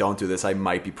die. If I don't do this, I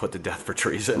might be put to death for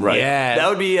treason. Right. Yeah. That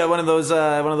would be one of those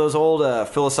old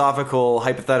philosophical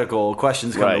hypothetical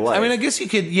questions come Right. to life. I mean, I guess you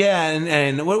could,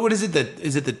 and what is it?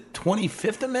 Is it the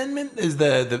 25th Amendment? Is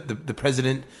the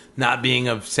president not being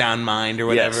of sound mind or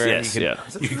whatever? Yes, you yeah.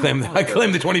 You can claim. I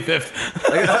claim the 25th.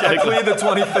 I plead the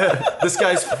 25th. This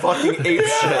guy's fucking ape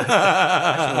shit.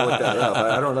 I'm gonna look that up.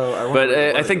 I don't know. But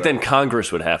I think then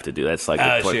Congress would have to do that's like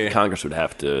the point. Sure. Congress would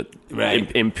have to Right.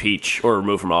 impeach or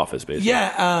remove from office, basically.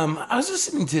 Yeah, I was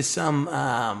listening to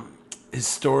some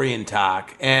historian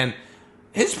talk, and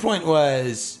his point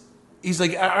was, he's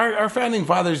like, our founding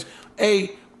fathers,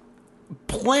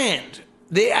 planned.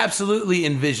 They absolutely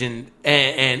envisioned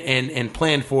and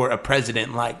planned for a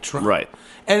president like Trump. Right.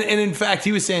 And in fact,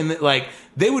 he was saying that, like,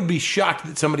 they would be shocked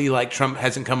that somebody like Trump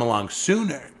hasn't come along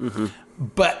sooner. Mm-hmm.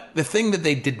 But the thing that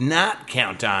they did not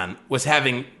count on was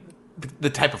having the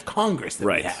type of Congress that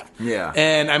we have. Yeah.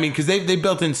 And I mean, because they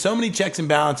built in so many checks and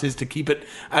balances to keep it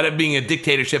out of being a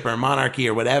dictatorship or a monarchy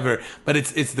or whatever. But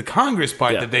it's the Congress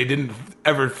part that they didn't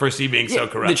ever foresee being so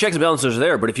corrupt. The checks and balances are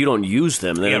there, but if you don't use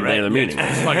them, then they have a meaning.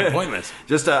 It's fucking pointless.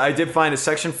 Just, I did find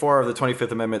Section 4 of the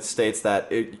 25th Amendment states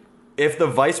that if the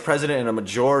vice president and a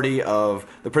majority of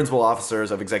the principal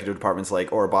officers of executive departments,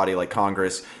 or a body like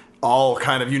Congress, all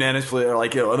kind of unanimously are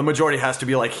like, the majority has to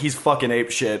be like, he's fucking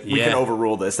ape shit. We can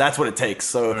overrule this. That's what it takes.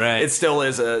 So it still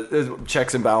is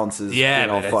checks and balances.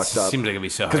 Fucked up. Seems like it'd be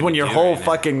so hard. Because when your whole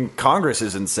fucking Congress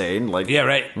is insane, what's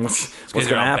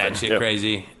gonna happen? Shit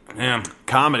crazy. Yeah.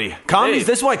 Comedy. This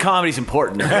is why comedy's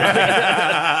important.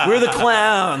 We're the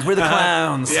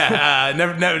clowns. Yeah,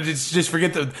 never. Just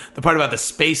forget the part about the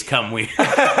space cum we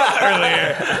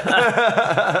earlier.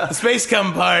 The space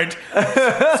cum part,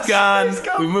 it's gone.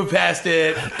 We moved past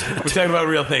it. We're talking about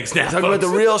real things now. Talking about the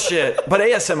real shit, but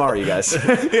ASMR, you guys.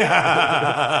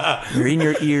 You're in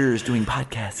your ears doing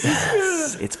podcasts.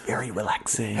 It's very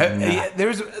relaxing.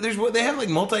 There's they have like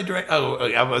multi-direct.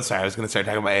 I'm sorry. I was going to start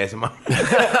talking about ASMR.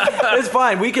 It's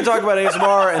fine. We can talk about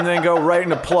ASMR and then go right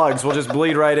into plugs. We'll just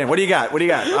bleed right in. What do you got? I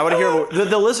want to hear.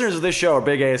 The listeners of this show are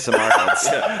big ASMR heads.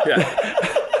 Yeah.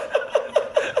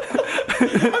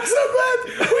 I'm so glad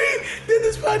we did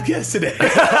this podcast today.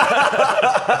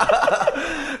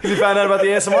 Because you found out about the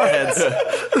ASMR heads.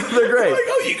 They're great. Like,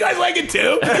 you guys like it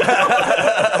too?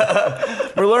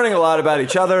 We're learning a lot about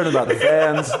each other and about the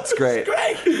fans. It's great.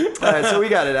 All right, so we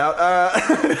got it out.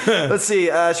 Let's see.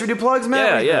 Should we do plugs,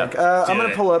 Matt? Yeah. I'm going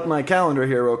to pull up my calendar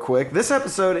here real quick. This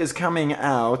episode is coming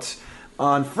out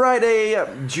on Friday,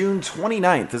 June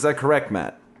 29th. Is that correct,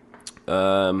 Matt?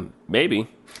 Maybe.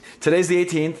 Today's the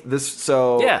 18th.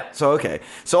 So okay.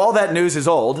 So all that news is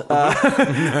old.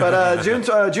 But June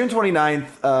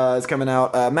 29th is coming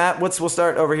out. Matt, we'll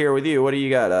start over here with you. What do you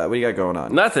got? What do you got going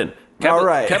on? Nothing. All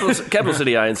right. Capital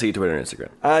City INC, Twitter and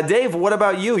Instagram. Dave, what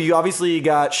about you? You obviously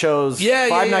got shows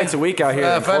 5 nights a week out here.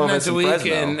 In 5 nights a week,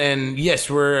 Fresno. and yes,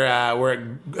 we're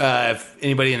if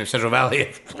anybody in the Central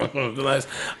Valley,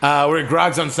 we're at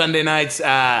Grog's on Sunday nights.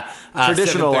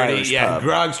 Traditional 7:30. Irish pub.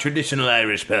 Grog's Traditional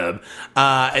Irish Pub.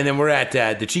 And then we're at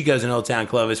the Chico's in Old Town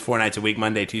Clovis 4 nights a week,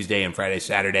 Monday, Tuesday, and Friday,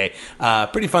 Saturday.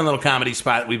 Pretty fun little comedy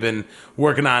spot that we've been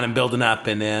working on and building up,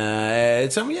 and we're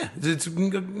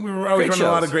always running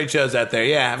a lot of great shows out there.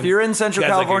 Yeah, if you're in Central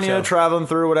California, traveling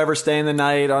through, whatever, staying the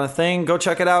night on a thing, go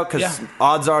check it out, because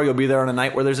odds are you'll be there on a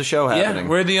night where there's a show happening. Yeah,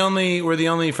 we're the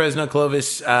only Fresno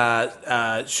Clovis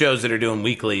shows that are doing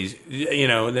weeklies.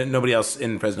 Nobody else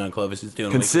in Fresno and Clovis is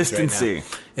doing consistency. Right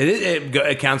now.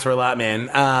 It counts for a lot, man.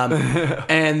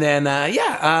 And then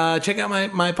check out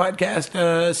my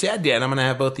podcast, Sad Dad. I'm going to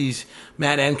have both these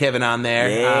Matt and Kevin on there.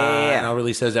 And I'll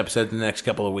release those episodes in the next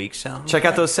couple of weeks. So check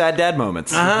out those sad dad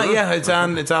moments. Yeah, it's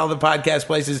all the podcast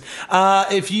places.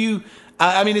 If you,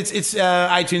 it's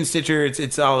iTunes, Stitcher,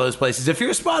 it's all those places. If you're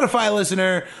a Spotify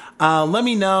listener, let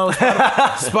me know.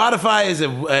 Spotify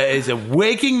is a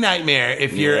waking nightmare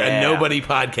if you're a nobody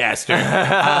podcaster,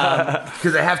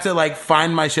 because I have to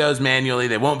find my shows manually.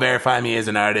 They won't verify me as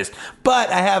an artist, but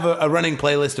I have a running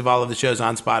playlist of all of the shows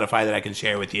on Spotify that I can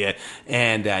share with you,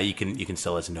 and you can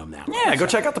still listen to them now. Yeah, go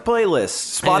check out the playlist.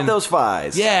 Spot those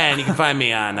fies. Yeah, and you can find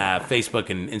me on Facebook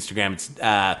and Instagram. It's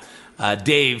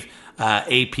Dave.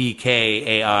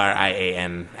 APKARIAN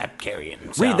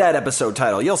Apkarian. Read that episode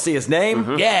title. You'll see his name.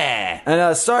 Mm-hmm. Yeah.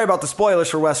 And sorry about the spoilers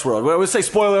for Westworld. We'll say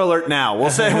spoiler alert now. We'll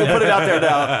put it out there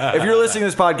now. If you're listening to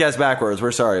this podcast backwards,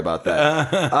 we're sorry about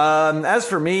that. As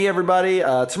for me, everybody,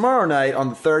 tomorrow night on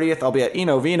the 30th, I'll be at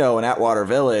Eno Vino in Atwater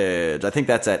Village. I think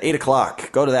that's at 8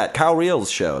 o'clock. Go to that. Kyle Reel's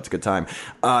show. It's a good time.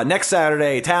 Next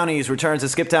Saturday, Townies returns to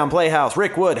Skiptown Playhouse.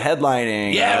 Rick Wood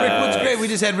headlining. Yeah, Rick Wood's great. We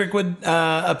just had Rick Wood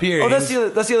up here. Oh, that's the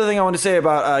other thing I want to say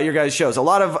about your guys' shows. A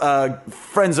lot of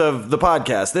friends of the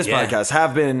podcast, podcast,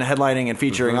 have been headlining and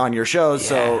featuring on your shows.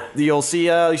 So you'll see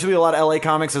a lot of LA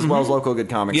comics as well as local good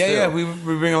comics. Yeah, we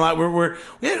bring a lot.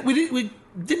 We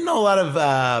didn't know a lot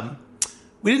of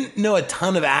we didn't know a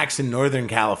ton of acts in Northern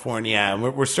California. And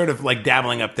we're sort of like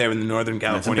dabbling up there in the Northern Some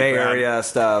California Bay crowd. Area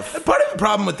stuff. Part of the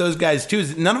problem with those guys too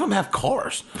is none of them have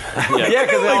cars. Yeah,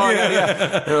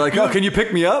 because they're like, oh, can you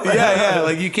pick me up? yeah,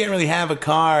 like you can't really have a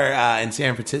car in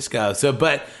San Francisco. So,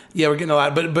 but yeah, we're getting a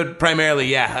lot, but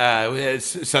primarily,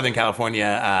 Southern California,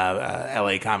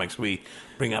 LA comics. We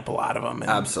bring up a lot of them. And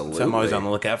Absolutely. So I'm always on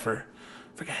the lookout for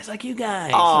guys like you guys.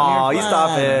 Oh, You're you stop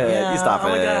fun. it. Yeah. You stop Oh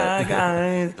my it. God,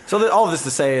 guys. So all of this to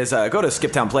say is go to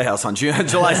Skiptown Playhouse on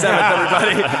July 7th,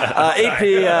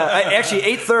 everybody. 8 actually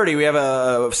 8:30. We have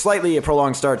a slightly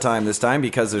prolonged start time this time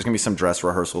because there's going to be some dress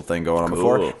rehearsal thing going on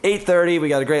before. 8:30, we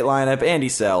got a great lineup. Andy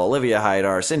Sell, Olivia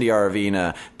Hydar, Cindy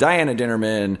Aravina, Diana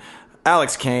Dinnerman,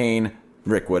 Alex Kane,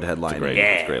 Rick Wood headlining.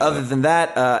 It's great. Other than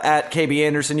that, at KB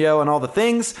Anderson Yo and all the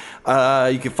things,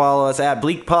 you can follow us at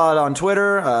BleakPod on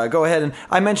Twitter. Go ahead and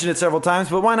I mentioned it several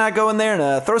times, but why not go in there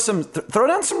and throw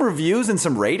down some reviews and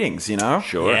some ratings? You know,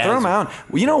 Sure. Yeah, throw them out.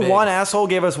 You know, big. one asshole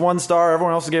gave us 1 star.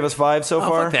 Everyone else gave us 5 so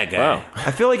far. Fuck that guy. Wow. I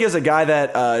feel like there's a guy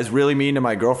that is really mean to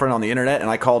my girlfriend on the internet,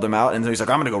 and I called him out, and he's like,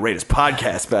 "I'm gonna go rate his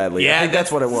podcast badly." Yeah, I think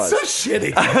that's what it was. So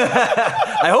shitty.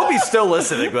 I hope he's still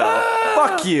listening, but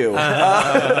fuck you.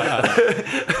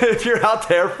 If you're out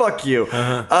there, fuck you.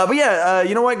 But yeah,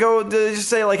 you know what? Go just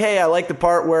say like, hey, I like the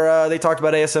part where they talked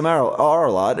about ASMR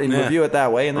a lot, and review it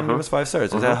that way, and then give us 5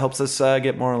 stars. That helps us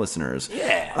get more listeners.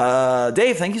 Yeah.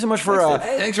 Dave, thank you so much for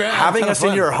Thanks for having us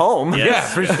in your home. Yeah,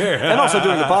 for sure. And also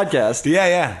doing the podcast.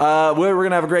 Yeah. We're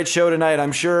going to have a great show tonight,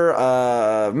 I'm sure.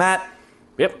 Matt,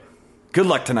 Yep. good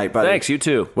luck tonight, buddy. Thanks. You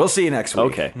too. We'll see you next week.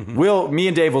 Okay. Me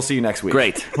and Dave will see you next week.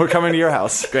 Great. We're coming to your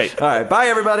house. Great. All right. Bye,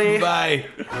 everybody.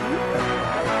 Bye.